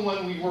common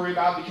one we worry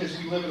about because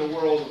we live in a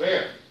world of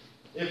air.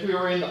 If we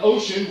were in the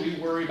ocean, we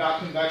worry about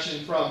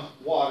convection from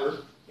water.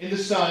 In the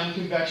sun,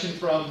 convection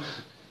from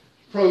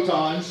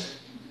protons.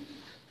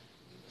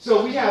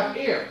 So we have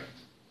air.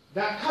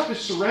 That cup is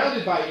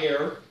surrounded by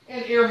air,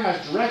 and air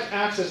has direct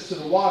access to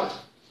the water.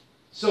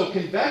 So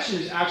convection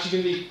is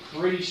actually going to be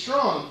pretty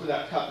strong for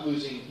that cup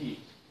losing heat.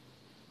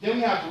 Then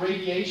we have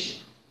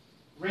radiation.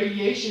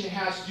 Radiation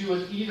has to do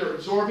with either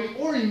absorbing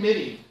or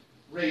emitting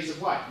rays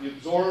of light. You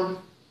absorb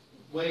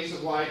rays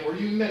of light or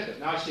you emit them.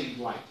 Now I say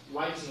light.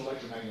 Light's an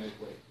electromagnetic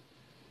wave.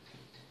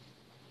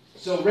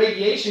 So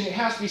radiation, it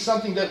has to be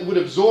something that would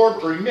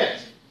absorb or emit.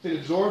 If it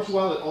absorbs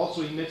well, it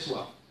also emits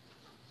well.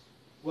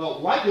 Well,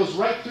 light goes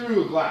right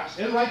through a glass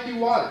and right through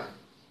water.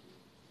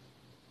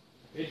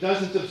 It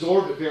doesn't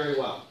absorb it very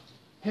well.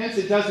 Hence,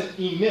 it doesn't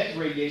emit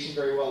radiation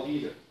very well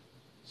either.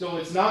 So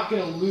it's not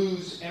going to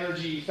lose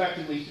energy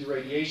effectively through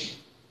radiation.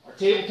 Our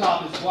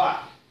tabletop is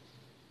black.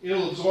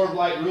 It'll absorb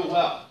light real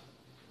well.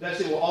 Thus,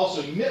 it will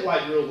also emit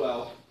light real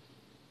well.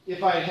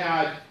 If I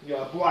had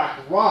a black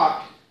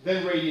rock,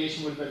 then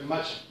radiation would have been a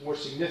much more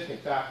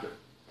significant factor.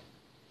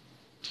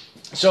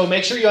 So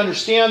make sure you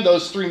understand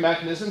those three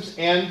mechanisms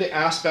and the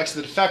aspects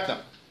that affect them.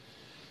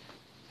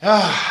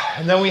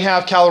 And then we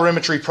have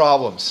calorimetry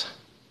problems.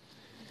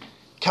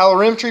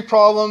 Calorimetry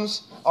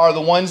problems are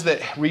the ones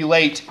that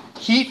relate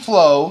heat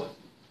flow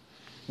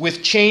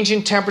with change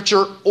in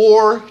temperature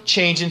or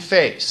change in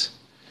phase.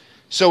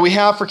 So we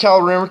have for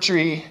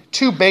calorimetry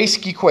two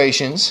basic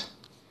equations.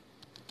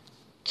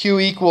 Q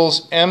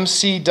equals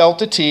mc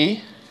delta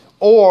T,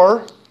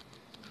 or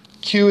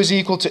Q is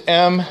equal to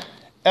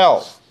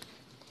mL.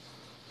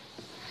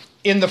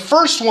 In the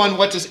first one,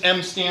 what does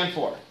M stand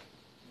for?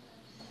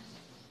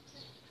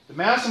 The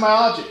mass of my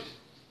object.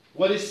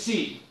 What is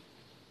C?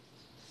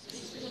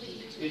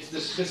 It's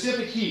the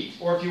specific heat,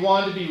 or if you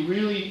want to be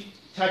really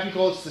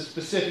technical, it's the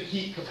specific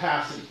heat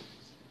capacity.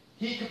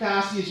 Heat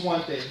capacity is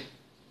one thing.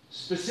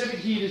 Specific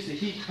heat is the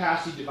heat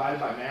capacity divided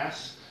by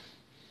mass.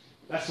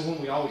 That's the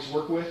one we always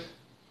work with.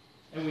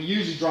 And we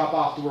usually drop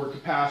off the word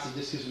capacity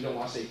just because we don't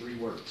want to say three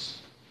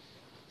words.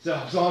 So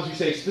as long as we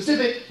say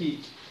specific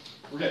heat,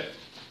 we're good.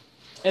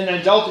 And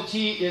then delta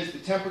T is the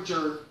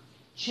temperature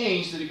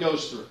change that it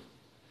goes through.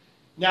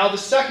 Now the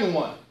second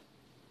one,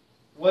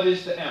 what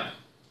is the M?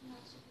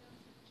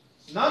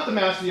 Not the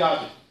mass of the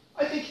object.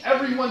 I think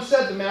everyone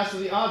said the mass of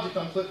the object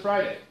on Flip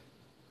Friday.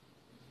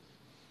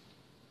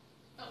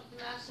 Oh, the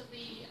mass of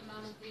the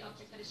amount of the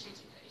object that is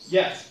changing phase.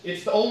 Yes,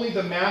 it's only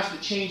the mass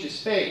that changes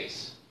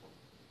phase.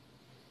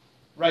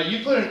 Right,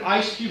 you put an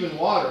ice cube in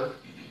water.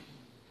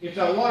 If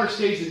that water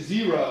stays at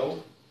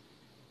zero,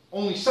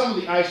 only some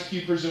of the ice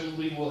cube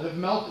presumably will have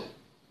melted.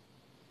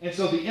 And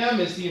so the M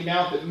is the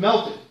amount that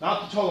melted,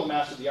 not the total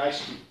mass of the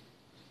ice cube.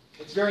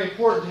 It's very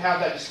important to have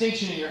that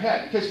distinction in your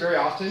head because very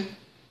often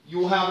you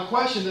will have a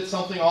question that's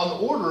something on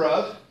the order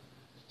of,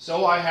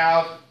 so I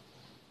have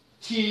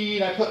T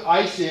and I put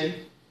ice in,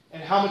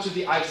 and how much of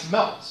the ice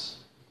melts?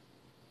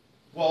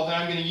 Well, then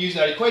I'm going to use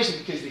that equation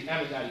because the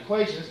M in that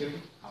equation is going to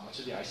be how much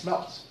of the ice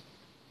melts.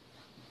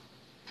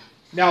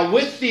 Now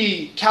with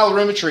the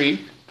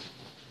calorimetry,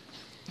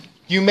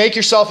 you make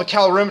yourself a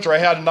calorimeter. I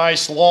had a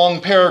nice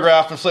long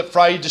paragraph in Flip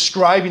Friday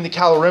describing the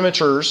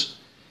calorimeters.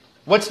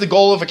 What's the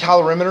goal of a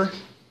calorimeter?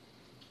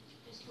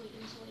 Basically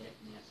insulate it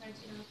from the outside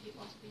so you don't have heat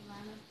loss of the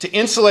environment. To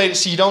insulate it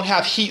so you don't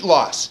have heat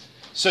loss.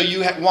 So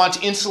you want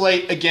to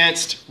insulate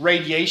against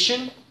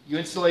radiation. You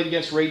insulate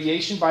against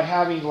radiation by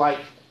having like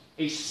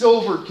a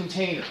silvered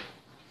container.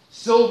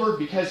 Silvered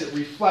because it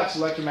reflects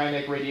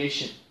electromagnetic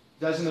radiation.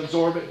 Doesn't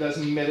absorb it,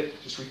 doesn't emit it,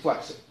 just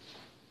reflects it.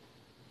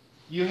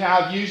 You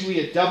have usually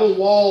a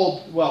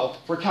double-walled, well,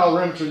 for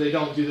calorimeter they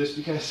don't do this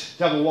because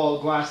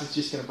double-walled glass is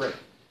just going to break.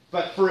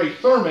 But for a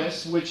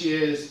thermos, which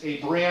is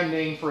a brand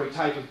name for a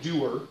type of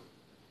dewar,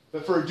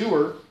 but for a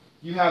dewar,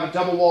 you have a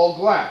double-walled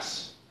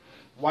glass.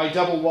 Why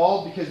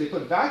double-walled? Because they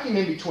put a vacuum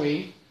in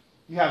between.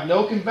 You have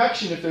no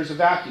convection if there's a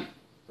vacuum,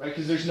 right?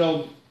 Because there's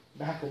no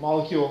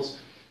macromolecules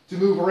to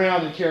move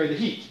around and carry the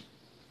heat.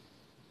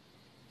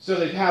 So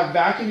they have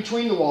vacuum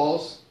between the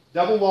walls.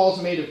 Double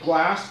walls made of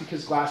glass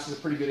because glass is a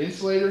pretty good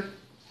insulator.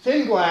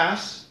 Thin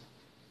glass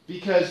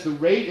because the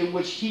rate at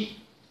which heat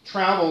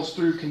travels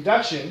through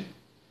conduction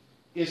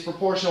is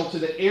proportional to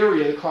the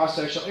area, the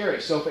cross-sectional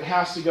area. So if it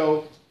has to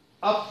go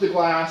up the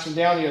glass and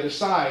down the other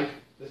side,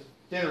 the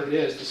thinner it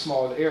is, the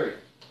smaller the area.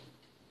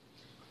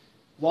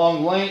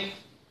 Long length,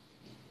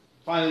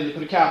 finally they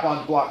put a cap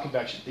on to block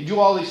convection. They do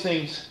all these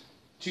things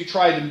to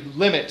try to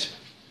limit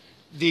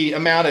the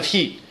amount of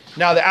heat.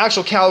 Now the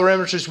actual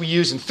calorimeters we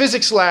use in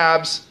physics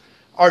labs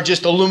are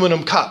just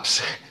aluminum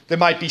cups. They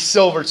might be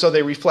silvered so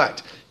they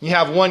reflect. You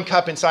have one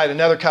cup inside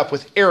another cup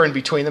with air in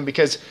between them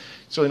because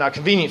it's really not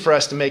convenient for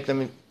us to make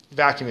them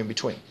vacuum in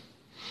between.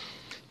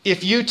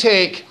 If you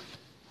take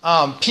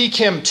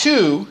PChem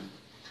 2,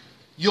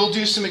 you'll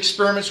do some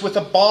experiments with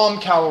a bomb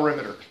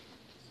calorimeter.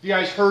 Have you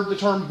guys heard the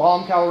term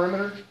bomb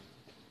calorimeter?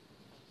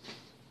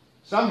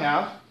 Some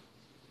have.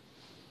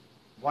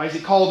 Why is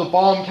it called a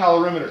bomb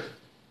calorimeter?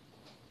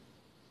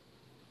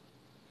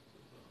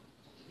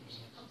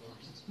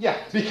 Yeah,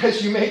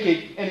 because you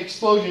make an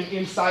explosion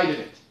inside of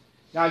it.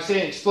 Now I say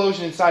an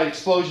explosion inside,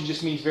 explosion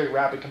just means very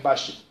rapid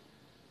combustion.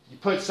 You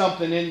put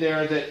something in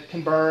there that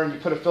can burn, you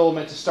put a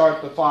filament to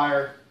start the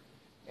fire,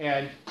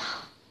 and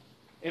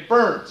it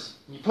burns.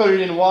 You put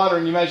it in water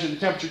and you measure the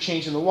temperature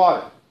change in the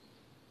water.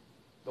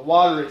 The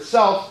water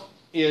itself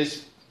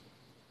is,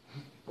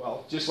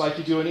 well, just like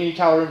you do in any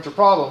calorimeter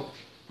problem,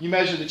 you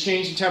measure the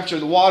change in temperature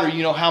of the water,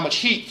 you know how much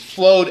heat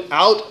flowed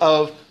out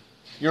of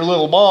your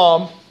little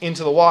bomb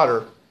into the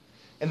water,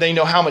 and then you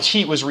know how much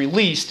heat was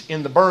released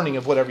in the burning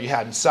of whatever you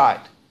had inside.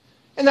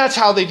 And that's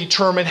how they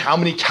determine how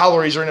many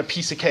calories are in a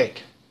piece of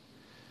cake.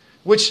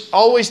 Which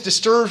always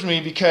disturbs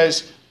me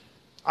because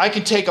I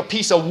can take a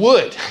piece of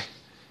wood,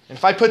 and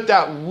if I put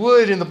that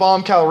wood in the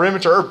bomb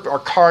calorimeter, or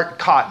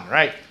cotton,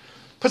 right?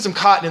 Put some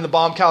cotton in the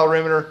bomb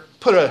calorimeter,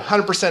 put a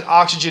 100%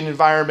 oxygen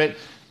environment,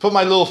 put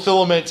my little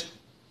filament,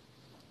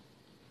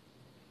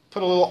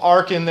 put a little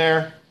arc in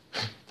there,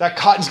 that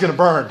cotton's going to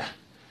burn.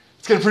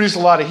 It's going to produce a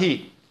lot of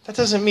heat. That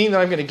doesn't mean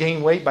that I'm going to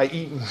gain weight by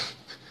eating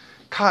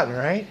cotton,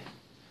 right?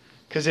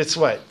 Because it's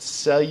what?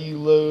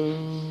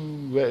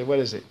 Cellulose, what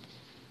is it?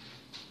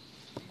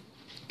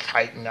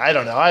 Chitin, I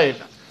don't know.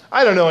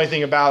 I don't know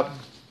anything about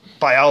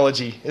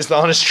biology, is the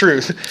honest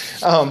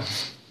truth.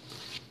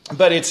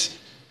 But it's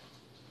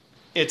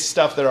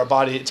stuff that our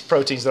body, it's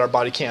proteins that our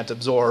body can't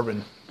absorb,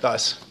 and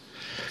thus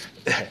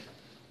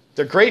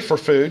they're great for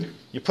food.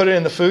 You put it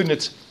in the food and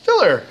it's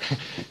filler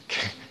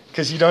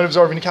because you don't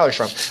absorb any calories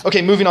from it.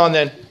 Okay, moving on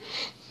then.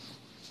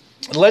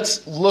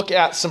 Let's look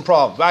at some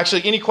problems.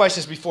 Actually, any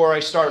questions before I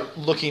start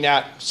looking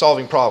at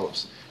solving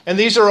problems? And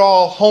these are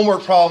all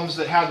homework problems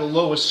that have the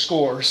lowest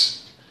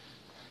scores.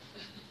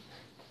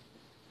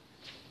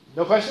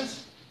 No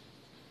questions?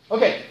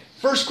 Okay,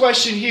 first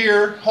question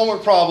here,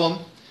 homework problem.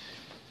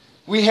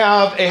 We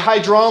have a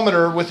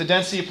hydrometer with a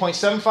density of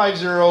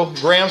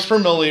 0.750 grams per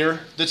milliliter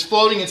that's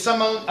floating in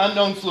some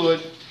unknown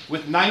fluid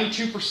with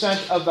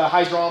 92% of the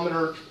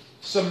hydrometer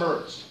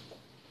submerged.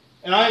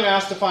 And I'm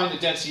asked to find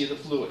the density of the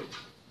fluid.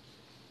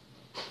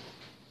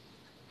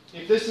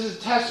 If this is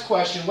a test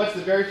question, what's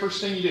the very first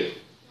thing you do?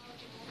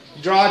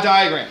 You draw a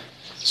diagram.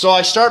 So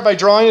I start by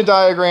drawing a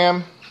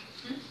diagram.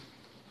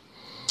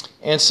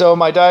 And so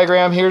my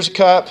diagram, here's a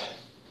cup.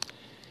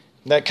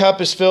 That cup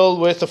is filled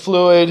with the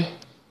fluid.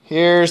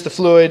 Here's the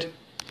fluid.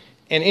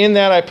 And in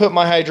that I put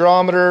my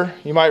hydrometer.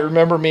 You might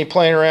remember me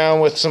playing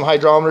around with some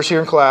hydrometers here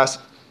in class.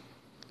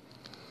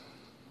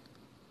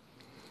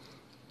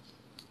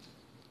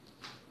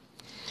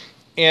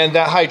 And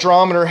that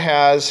hydrometer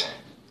has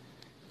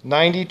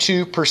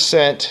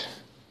 92%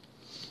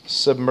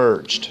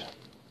 submerged.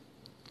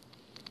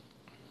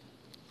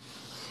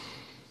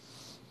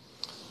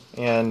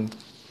 And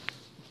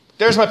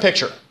there's my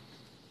picture.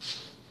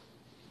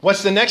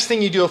 What's the next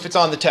thing you do if it's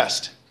on the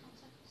test?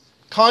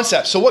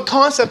 Concept. So what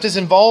concept is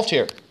involved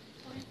here?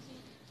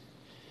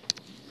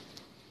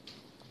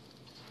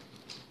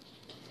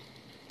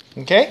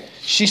 Okay,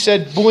 she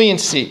said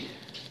buoyancy.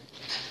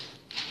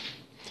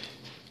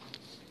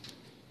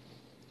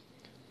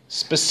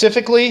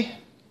 Specifically,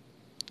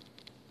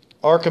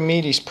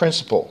 Archimedes'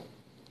 principle.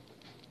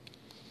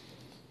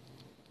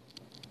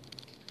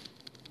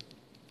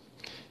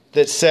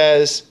 That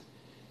says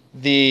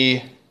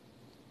the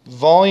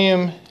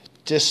volume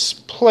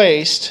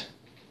displaced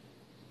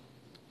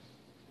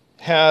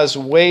has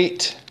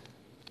weight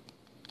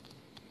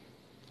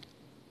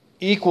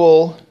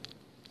equal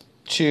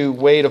to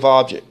weight of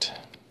object.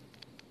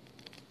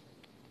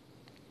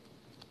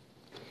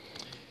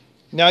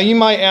 Now you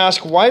might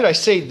ask, why did I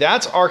say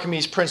that's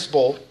Archimedes'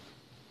 principle?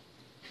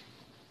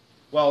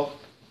 Well,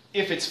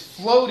 if it's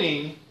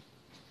floating,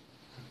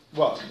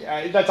 well,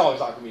 that's always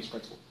Archimedes'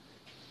 principle.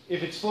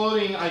 If it's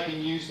floating, I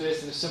can use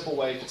this in a simple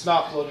way. If it's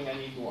not floating, I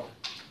need more.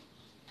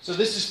 So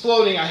this is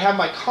floating. I have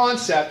my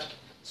concept.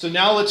 So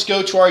now let's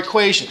go to our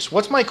equations.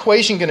 What's my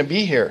equation going to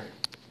be here?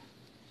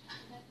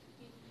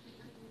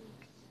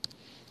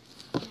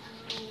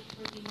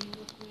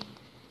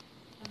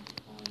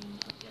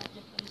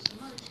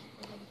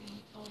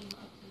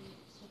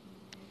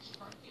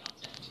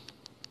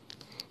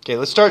 Okay,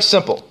 let's start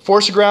simple.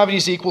 Force of gravity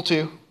is equal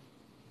to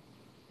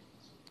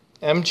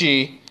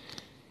mg.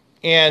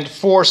 And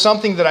for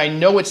something that I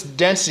know its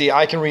density,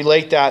 I can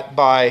relate that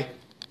by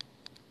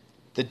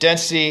the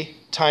density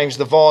times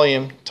the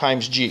volume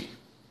times G.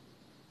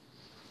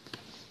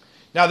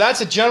 Now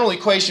that's a general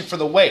equation for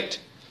the weight.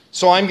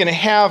 So I'm going to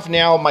have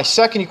now my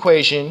second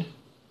equation,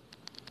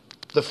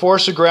 the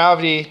force of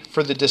gravity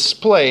for the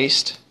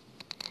displaced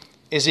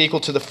is equal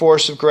to the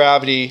force of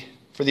gravity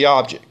for the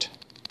object.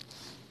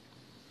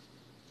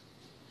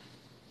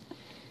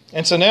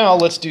 And so now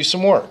let's do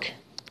some work.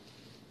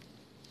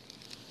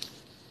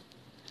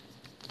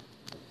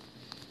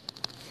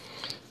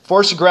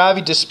 Force of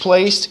gravity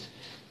displaced,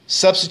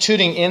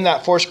 substituting in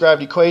that force of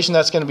gravity equation,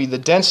 that's going to be the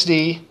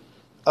density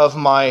of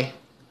my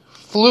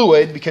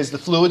fluid, because the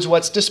fluid's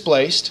what's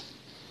displaced,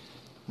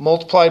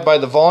 multiplied by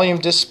the volume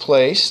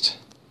displaced,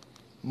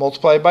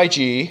 multiplied by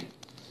G,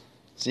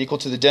 is equal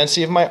to the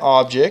density of my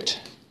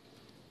object,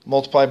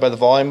 multiplied by the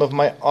volume of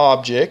my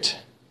object,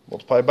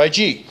 multiplied by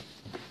G.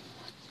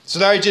 So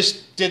there I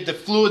just did the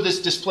fluid that's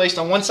displaced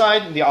on one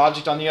side and the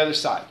object on the other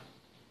side.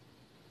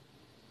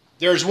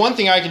 There's one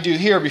thing I can do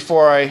here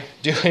before I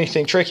do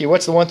anything tricky.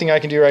 What's the one thing I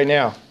can do right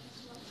now?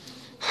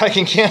 I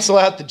can cancel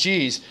out the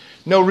G's.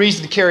 No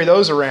reason to carry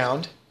those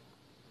around.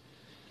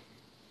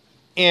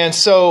 And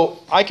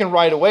so I can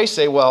right away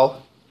say,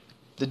 well,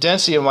 the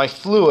density of my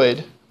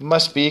fluid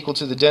must be equal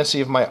to the density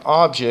of my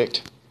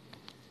object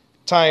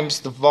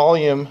times the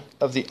volume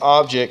of the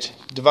object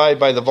divided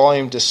by the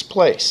volume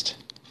displaced.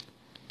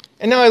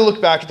 And now I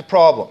look back at the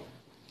problem.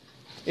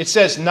 It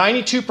says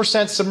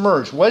 92%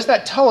 submerged. What does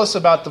that tell us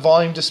about the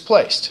volume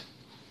displaced?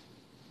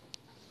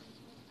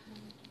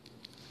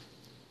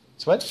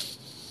 It's what?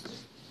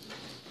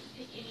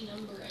 Pick any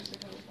number as your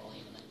total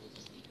volume, and then we'll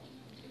just be 0.92.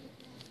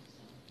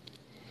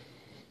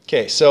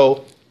 Okay,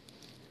 so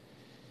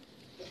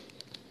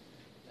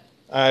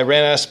I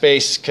ran out of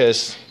space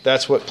because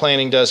that's what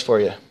planning does for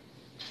you.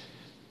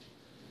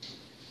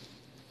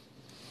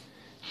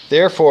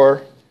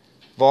 Therefore,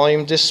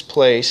 volume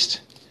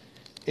displaced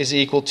is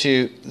equal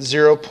to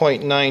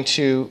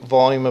 0.92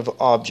 volume of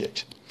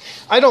object.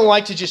 I don't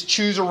like to just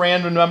choose a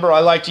random number.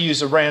 I like to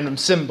use a random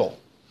symbol.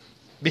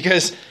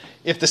 Because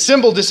if the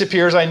symbol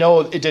disappears, I know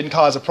it didn't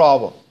cause a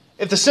problem.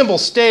 If the symbol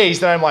stays,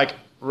 then I'm like,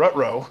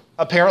 ruh-roh.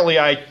 Apparently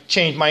I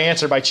changed my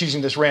answer by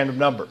choosing this random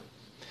number.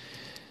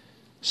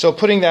 So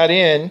putting that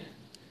in,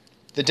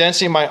 the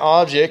density of my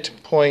object,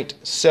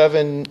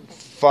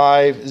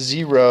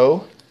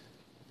 0.750,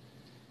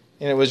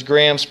 and it was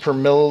grams per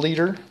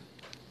milliliter.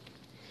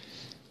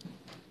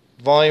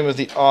 Volume of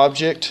the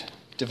object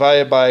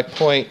divided by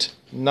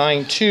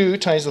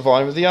 0.92 times the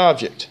volume of the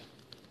object.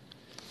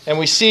 And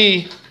we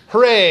see,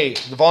 hooray,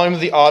 the volume of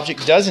the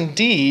object does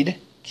indeed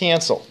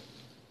cancel.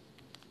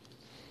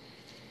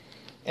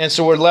 And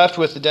so we're left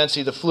with the density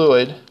of the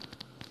fluid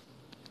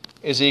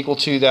is equal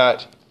to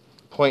that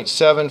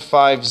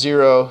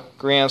 0.750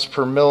 grams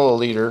per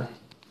milliliter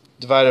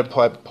divided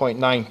by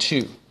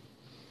 0.92.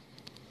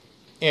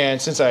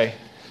 And since I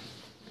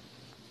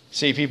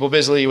see people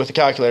busily with the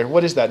calculator,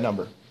 what is that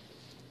number?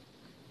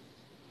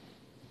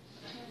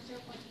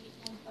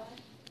 0.815.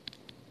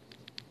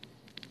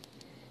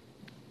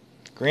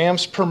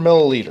 Grams per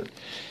milliliter.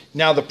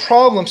 Now the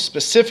problem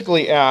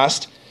specifically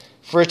asked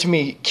for it to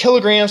be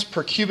kilograms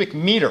per cubic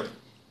meter.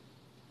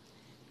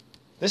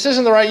 This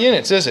isn't the right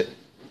units, is it?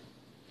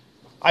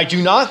 I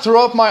do not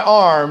throw up my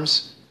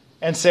arms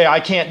and say I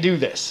can't do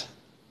this.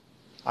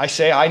 I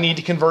say I need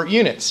to convert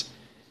units.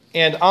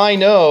 And I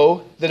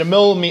know that a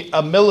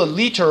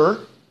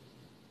milliliter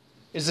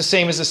is the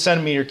same as a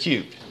centimeter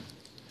cubed.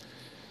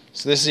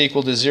 So this is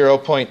equal to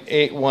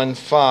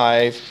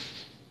 0.815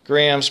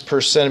 grams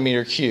per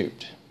centimeter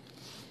cubed.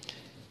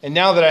 And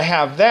now that I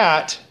have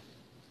that,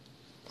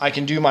 I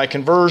can do my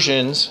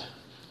conversions.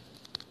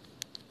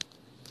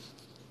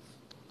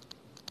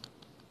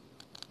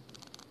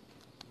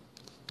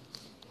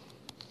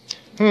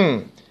 Hmm.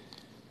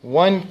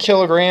 1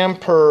 kilogram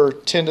per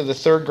 10 to the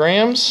third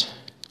grams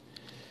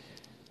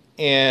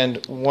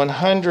and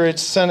 100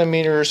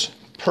 centimeters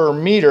per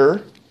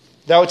meter.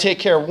 That would take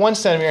care of 1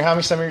 centimeter. How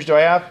many centimeters do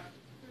I have?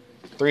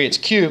 3. It's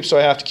cubed, so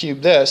I have to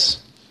cube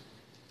this.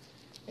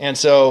 And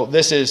so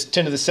this is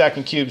 10 to the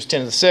second cubed is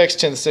 10 to the sixth.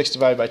 10 to the sixth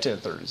divided by 10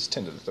 to the third is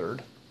 10 to the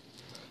third.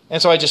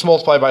 And so I just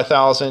multiply by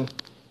 1,000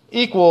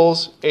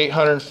 equals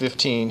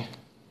 815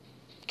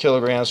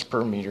 kilograms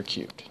per meter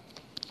cubed.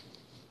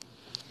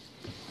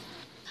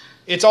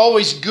 It's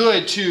always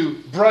good to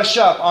brush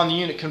up on the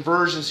unit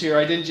conversions here.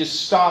 I didn't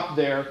just stop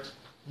there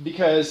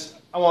because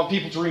I want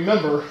people to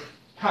remember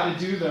how to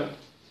do them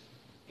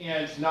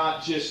and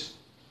not just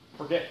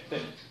forget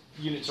that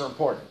units are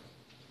important.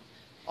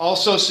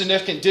 Also,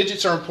 significant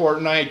digits are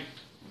important. I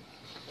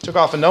took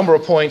off a number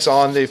of points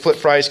on the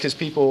PHYS because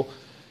people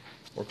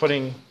were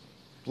putting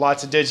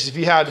lots of digits. If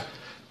you had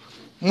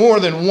more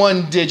than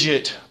one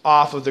digit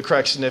off of the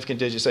correct significant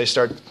digits, they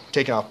start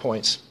taking off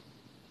points.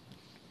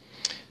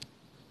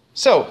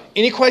 So,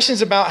 any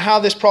questions about how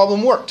this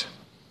problem worked?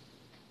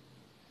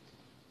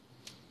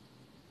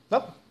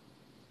 Nope.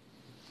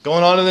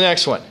 Going on to the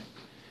next one.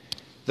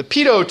 The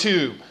pitot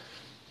tube,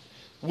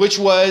 which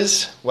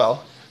was,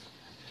 well,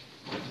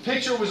 The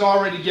picture was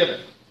already given.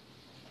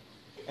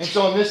 And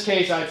so in this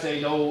case, I'd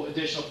say no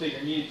additional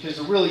figure needed because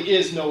there really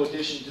is no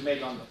addition to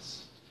make on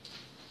this.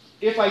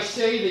 If I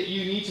say that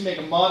you need to make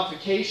a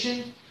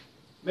modification,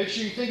 make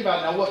sure you think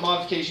about now what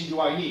modification do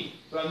I need.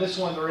 But on this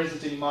one, there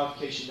isn't any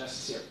modification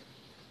necessary.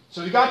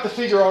 So we got the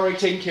figure already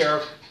taken care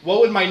of. What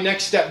would my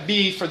next step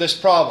be for this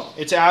problem?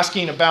 It's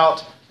asking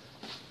about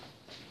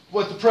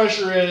what the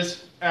pressure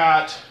is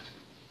at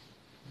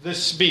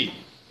this speed.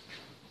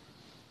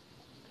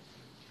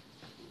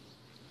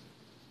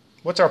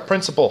 What's our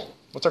principle?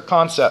 What's our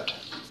concept?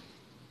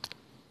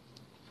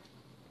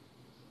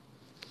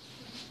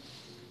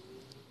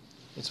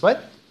 It's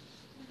what?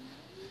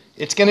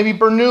 It's going to be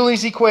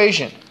Bernoulli's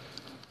equation.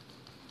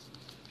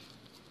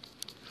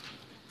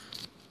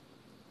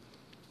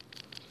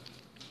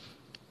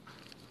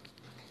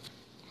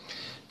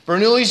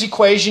 Bernoulli's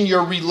equation,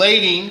 you're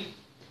relating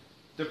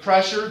the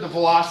pressure, the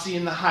velocity,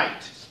 and the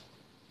height.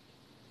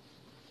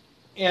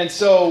 And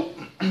so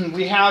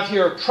we have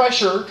here a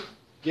pressure,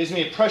 gives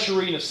me a pressure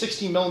reading of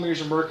 16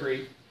 millimeters of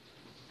mercury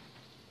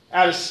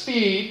at a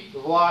speed, the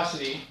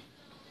velocity,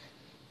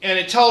 and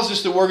it tells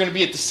us that we're going to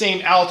be at the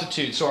same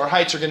altitude, so our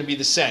heights are going to be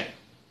the same.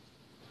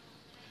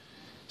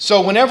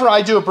 So whenever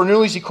I do a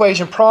Bernoulli's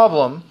equation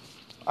problem,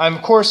 I'm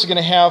of course going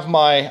to have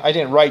my, I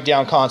didn't write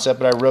down concept,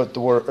 but I wrote the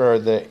word or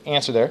the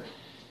answer there.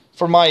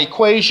 For my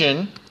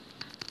equation,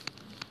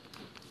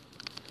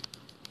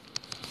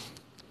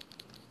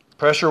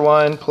 pressure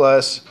 1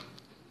 plus,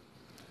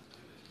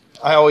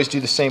 I always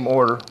do the same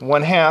order,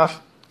 1/2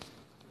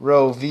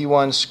 rho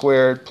V1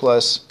 squared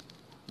plus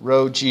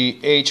rho G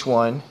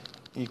H1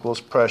 equals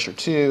pressure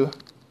 2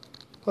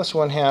 plus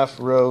 1/2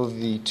 rho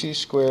V2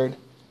 squared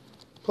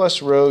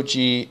plus rho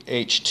G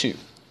H2.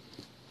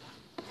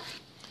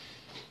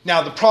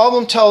 Now the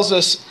problem tells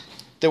us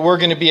that we're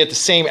going to be at the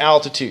same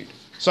altitude.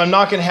 So I'm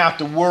not going to have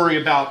to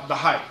worry about the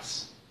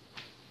heights.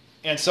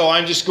 And so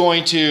I'm just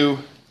going to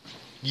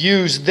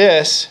use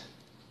this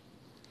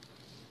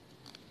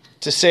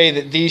to say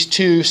that these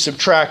two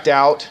subtract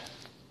out.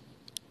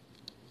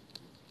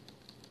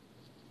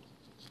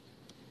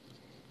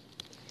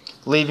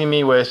 Leaving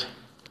me with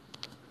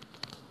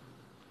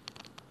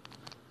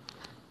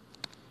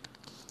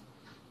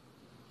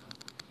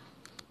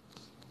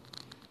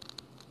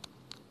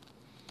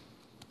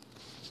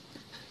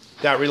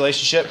that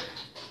relationship.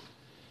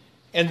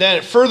 And then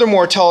it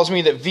furthermore tells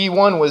me that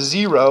V1 was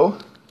 0.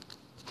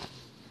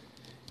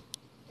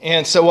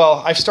 And so,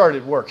 well, I've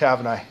started work,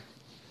 haven't I?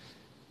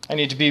 I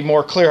need to be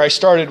more clear. I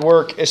started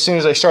work as soon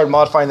as I started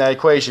modifying that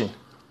equation.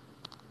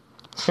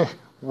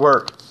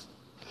 Work.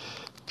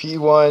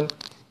 P1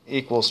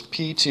 equals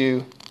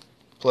P2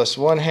 plus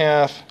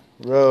 1/2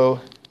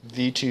 rho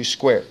V2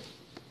 squared.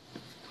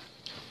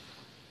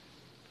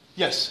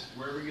 Yes?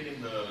 Where are we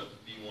getting the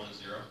V1 is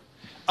 0?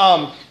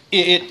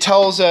 It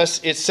tells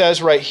us, it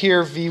says right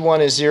here, V1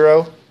 is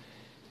 0.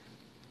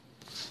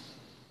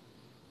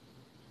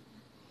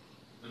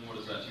 Then what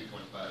is that,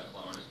 225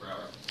 kilometers per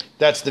hour?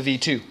 That's the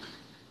V2.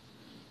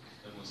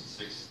 Then what's the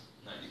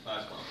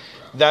 695 kilometers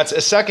per hour? That's a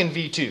second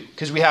V2,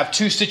 because we have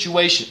two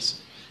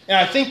situations. And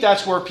I think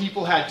that's where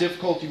people had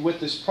difficulty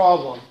with this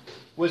problem,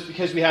 was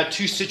because we had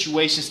two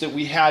situations that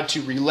we had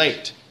to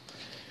relate.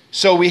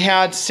 So we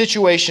had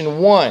situation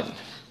 1,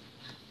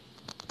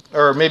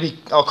 or maybe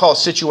I'll call it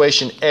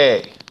situation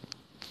A.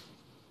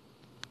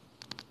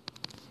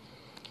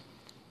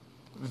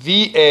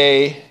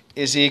 VA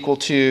is equal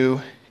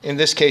to, in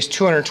this case,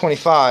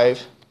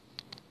 225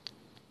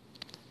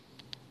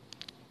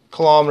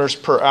 kilometers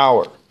per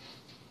hour.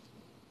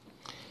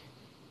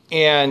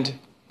 And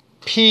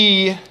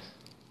P2A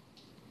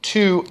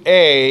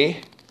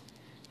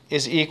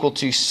is equal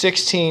to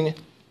 16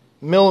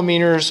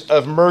 millimeters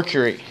of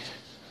mercury.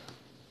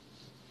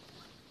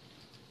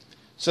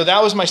 So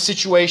that was my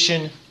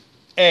situation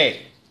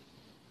A.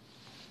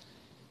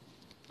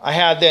 I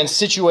had then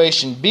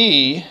situation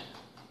B.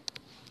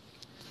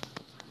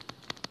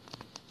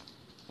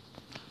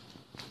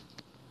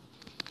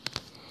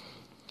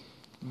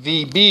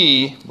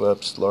 VB,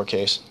 whoops,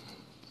 lowercase,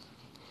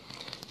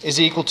 is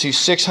equal to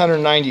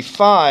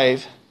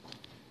 695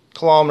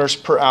 kilometers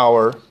per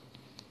hour,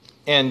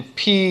 and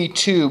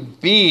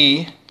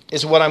P2B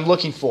is what I'm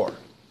looking for.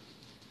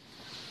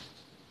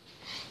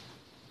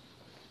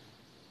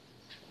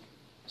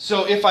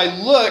 So if I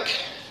look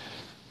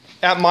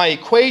at my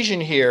equation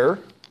here,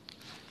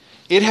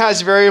 it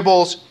has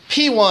variables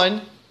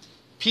P1,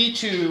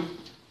 P2,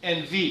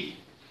 and V.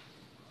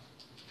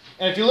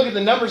 And if you look at the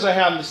numbers I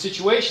have in the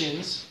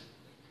situations,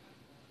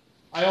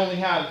 I only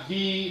have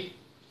V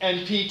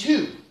and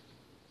P2.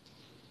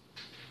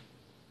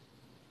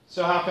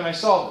 So how can I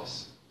solve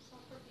this?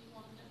 Solve for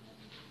P1 and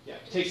then Yeah,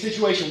 take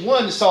situation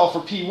 1 to solve for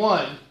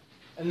P1,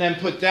 and then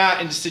put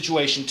that into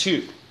situation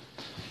 2.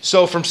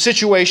 So from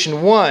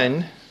situation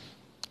 1,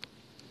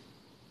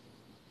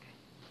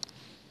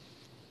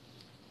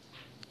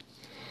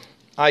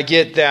 I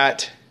get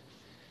that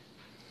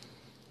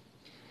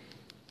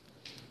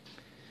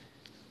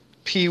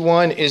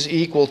P1 is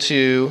equal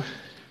to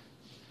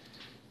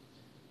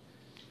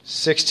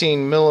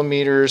 16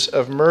 millimeters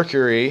of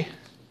mercury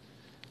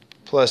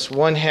plus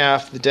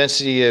 1/2 the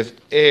density of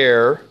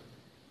air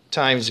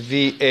times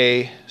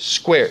VA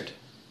squared.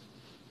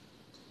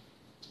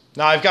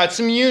 Now I've got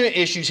some unit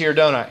issues here,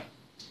 don't I?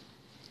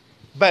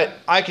 But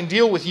I can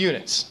deal with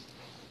units.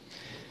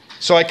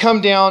 So I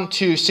come down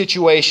to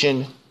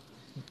situation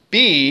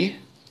B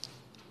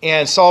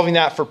and solving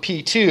that for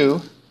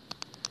P2.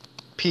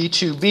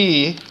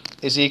 P2B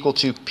is equal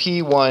to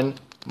P1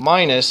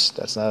 minus,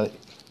 that's not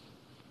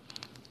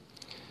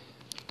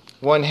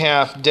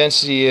 1/2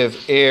 density of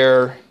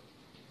air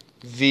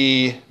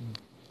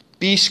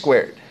VB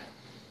squared.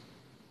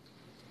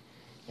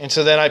 And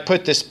so then I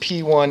put this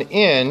P1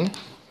 in.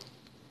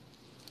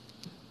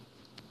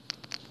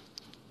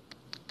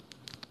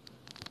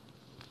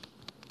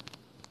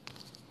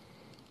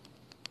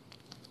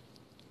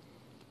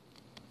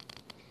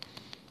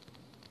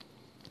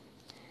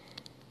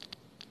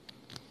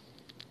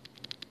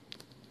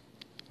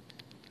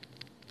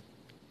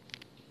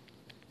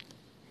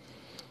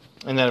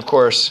 And then, of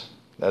course,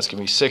 that's going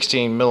to be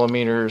 16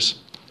 millimeters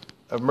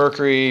of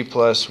mercury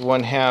plus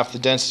 1/2 the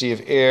density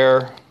of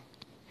air,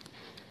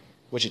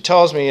 which it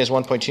tells me is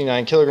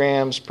 1.29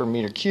 kilograms per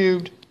meter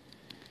cubed,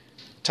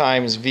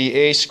 times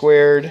VA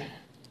squared.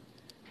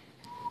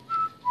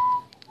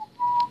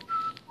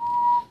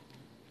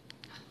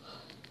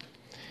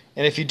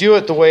 And if you do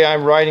it the way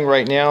I'm writing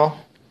right now,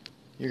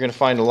 you're going to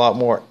find a lot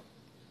more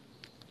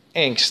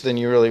angst than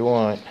you really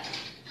want.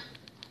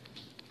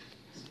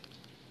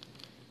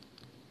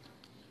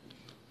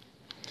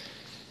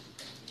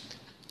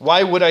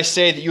 Why would I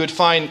say that you would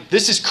find,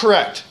 this is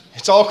correct,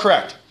 it's all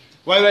correct.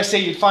 Why would I say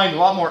you'd find a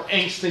lot more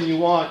angst than you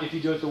want if you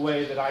do it the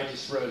way that I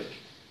just wrote it?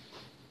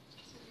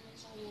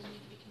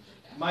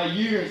 My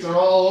units are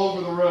all over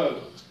the road.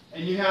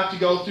 And you have to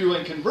go through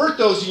and convert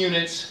those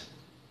units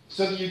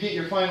so that you get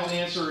your final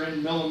answer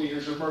in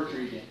millimeters of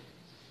mercury again.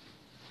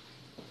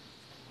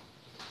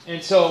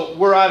 And so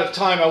we're out of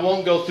time. I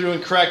won't go through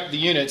and correct the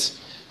units.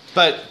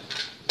 But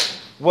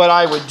what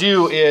I would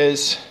do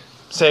is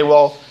say,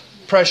 well,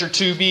 pressure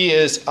 2B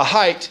is a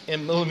height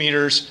in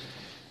millimeters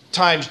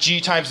times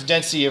G times the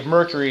density of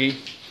mercury,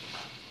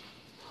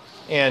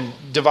 and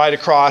divide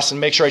across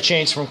and make sure I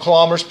change from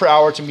kilometers per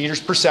hour to meters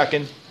per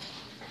second,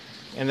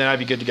 and then I'd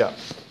be good to go.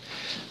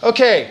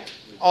 Okay,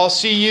 I'll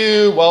see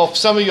you, well,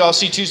 some of you I'll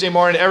see Tuesday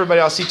morning, everybody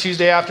I'll see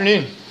Tuesday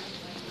afternoon.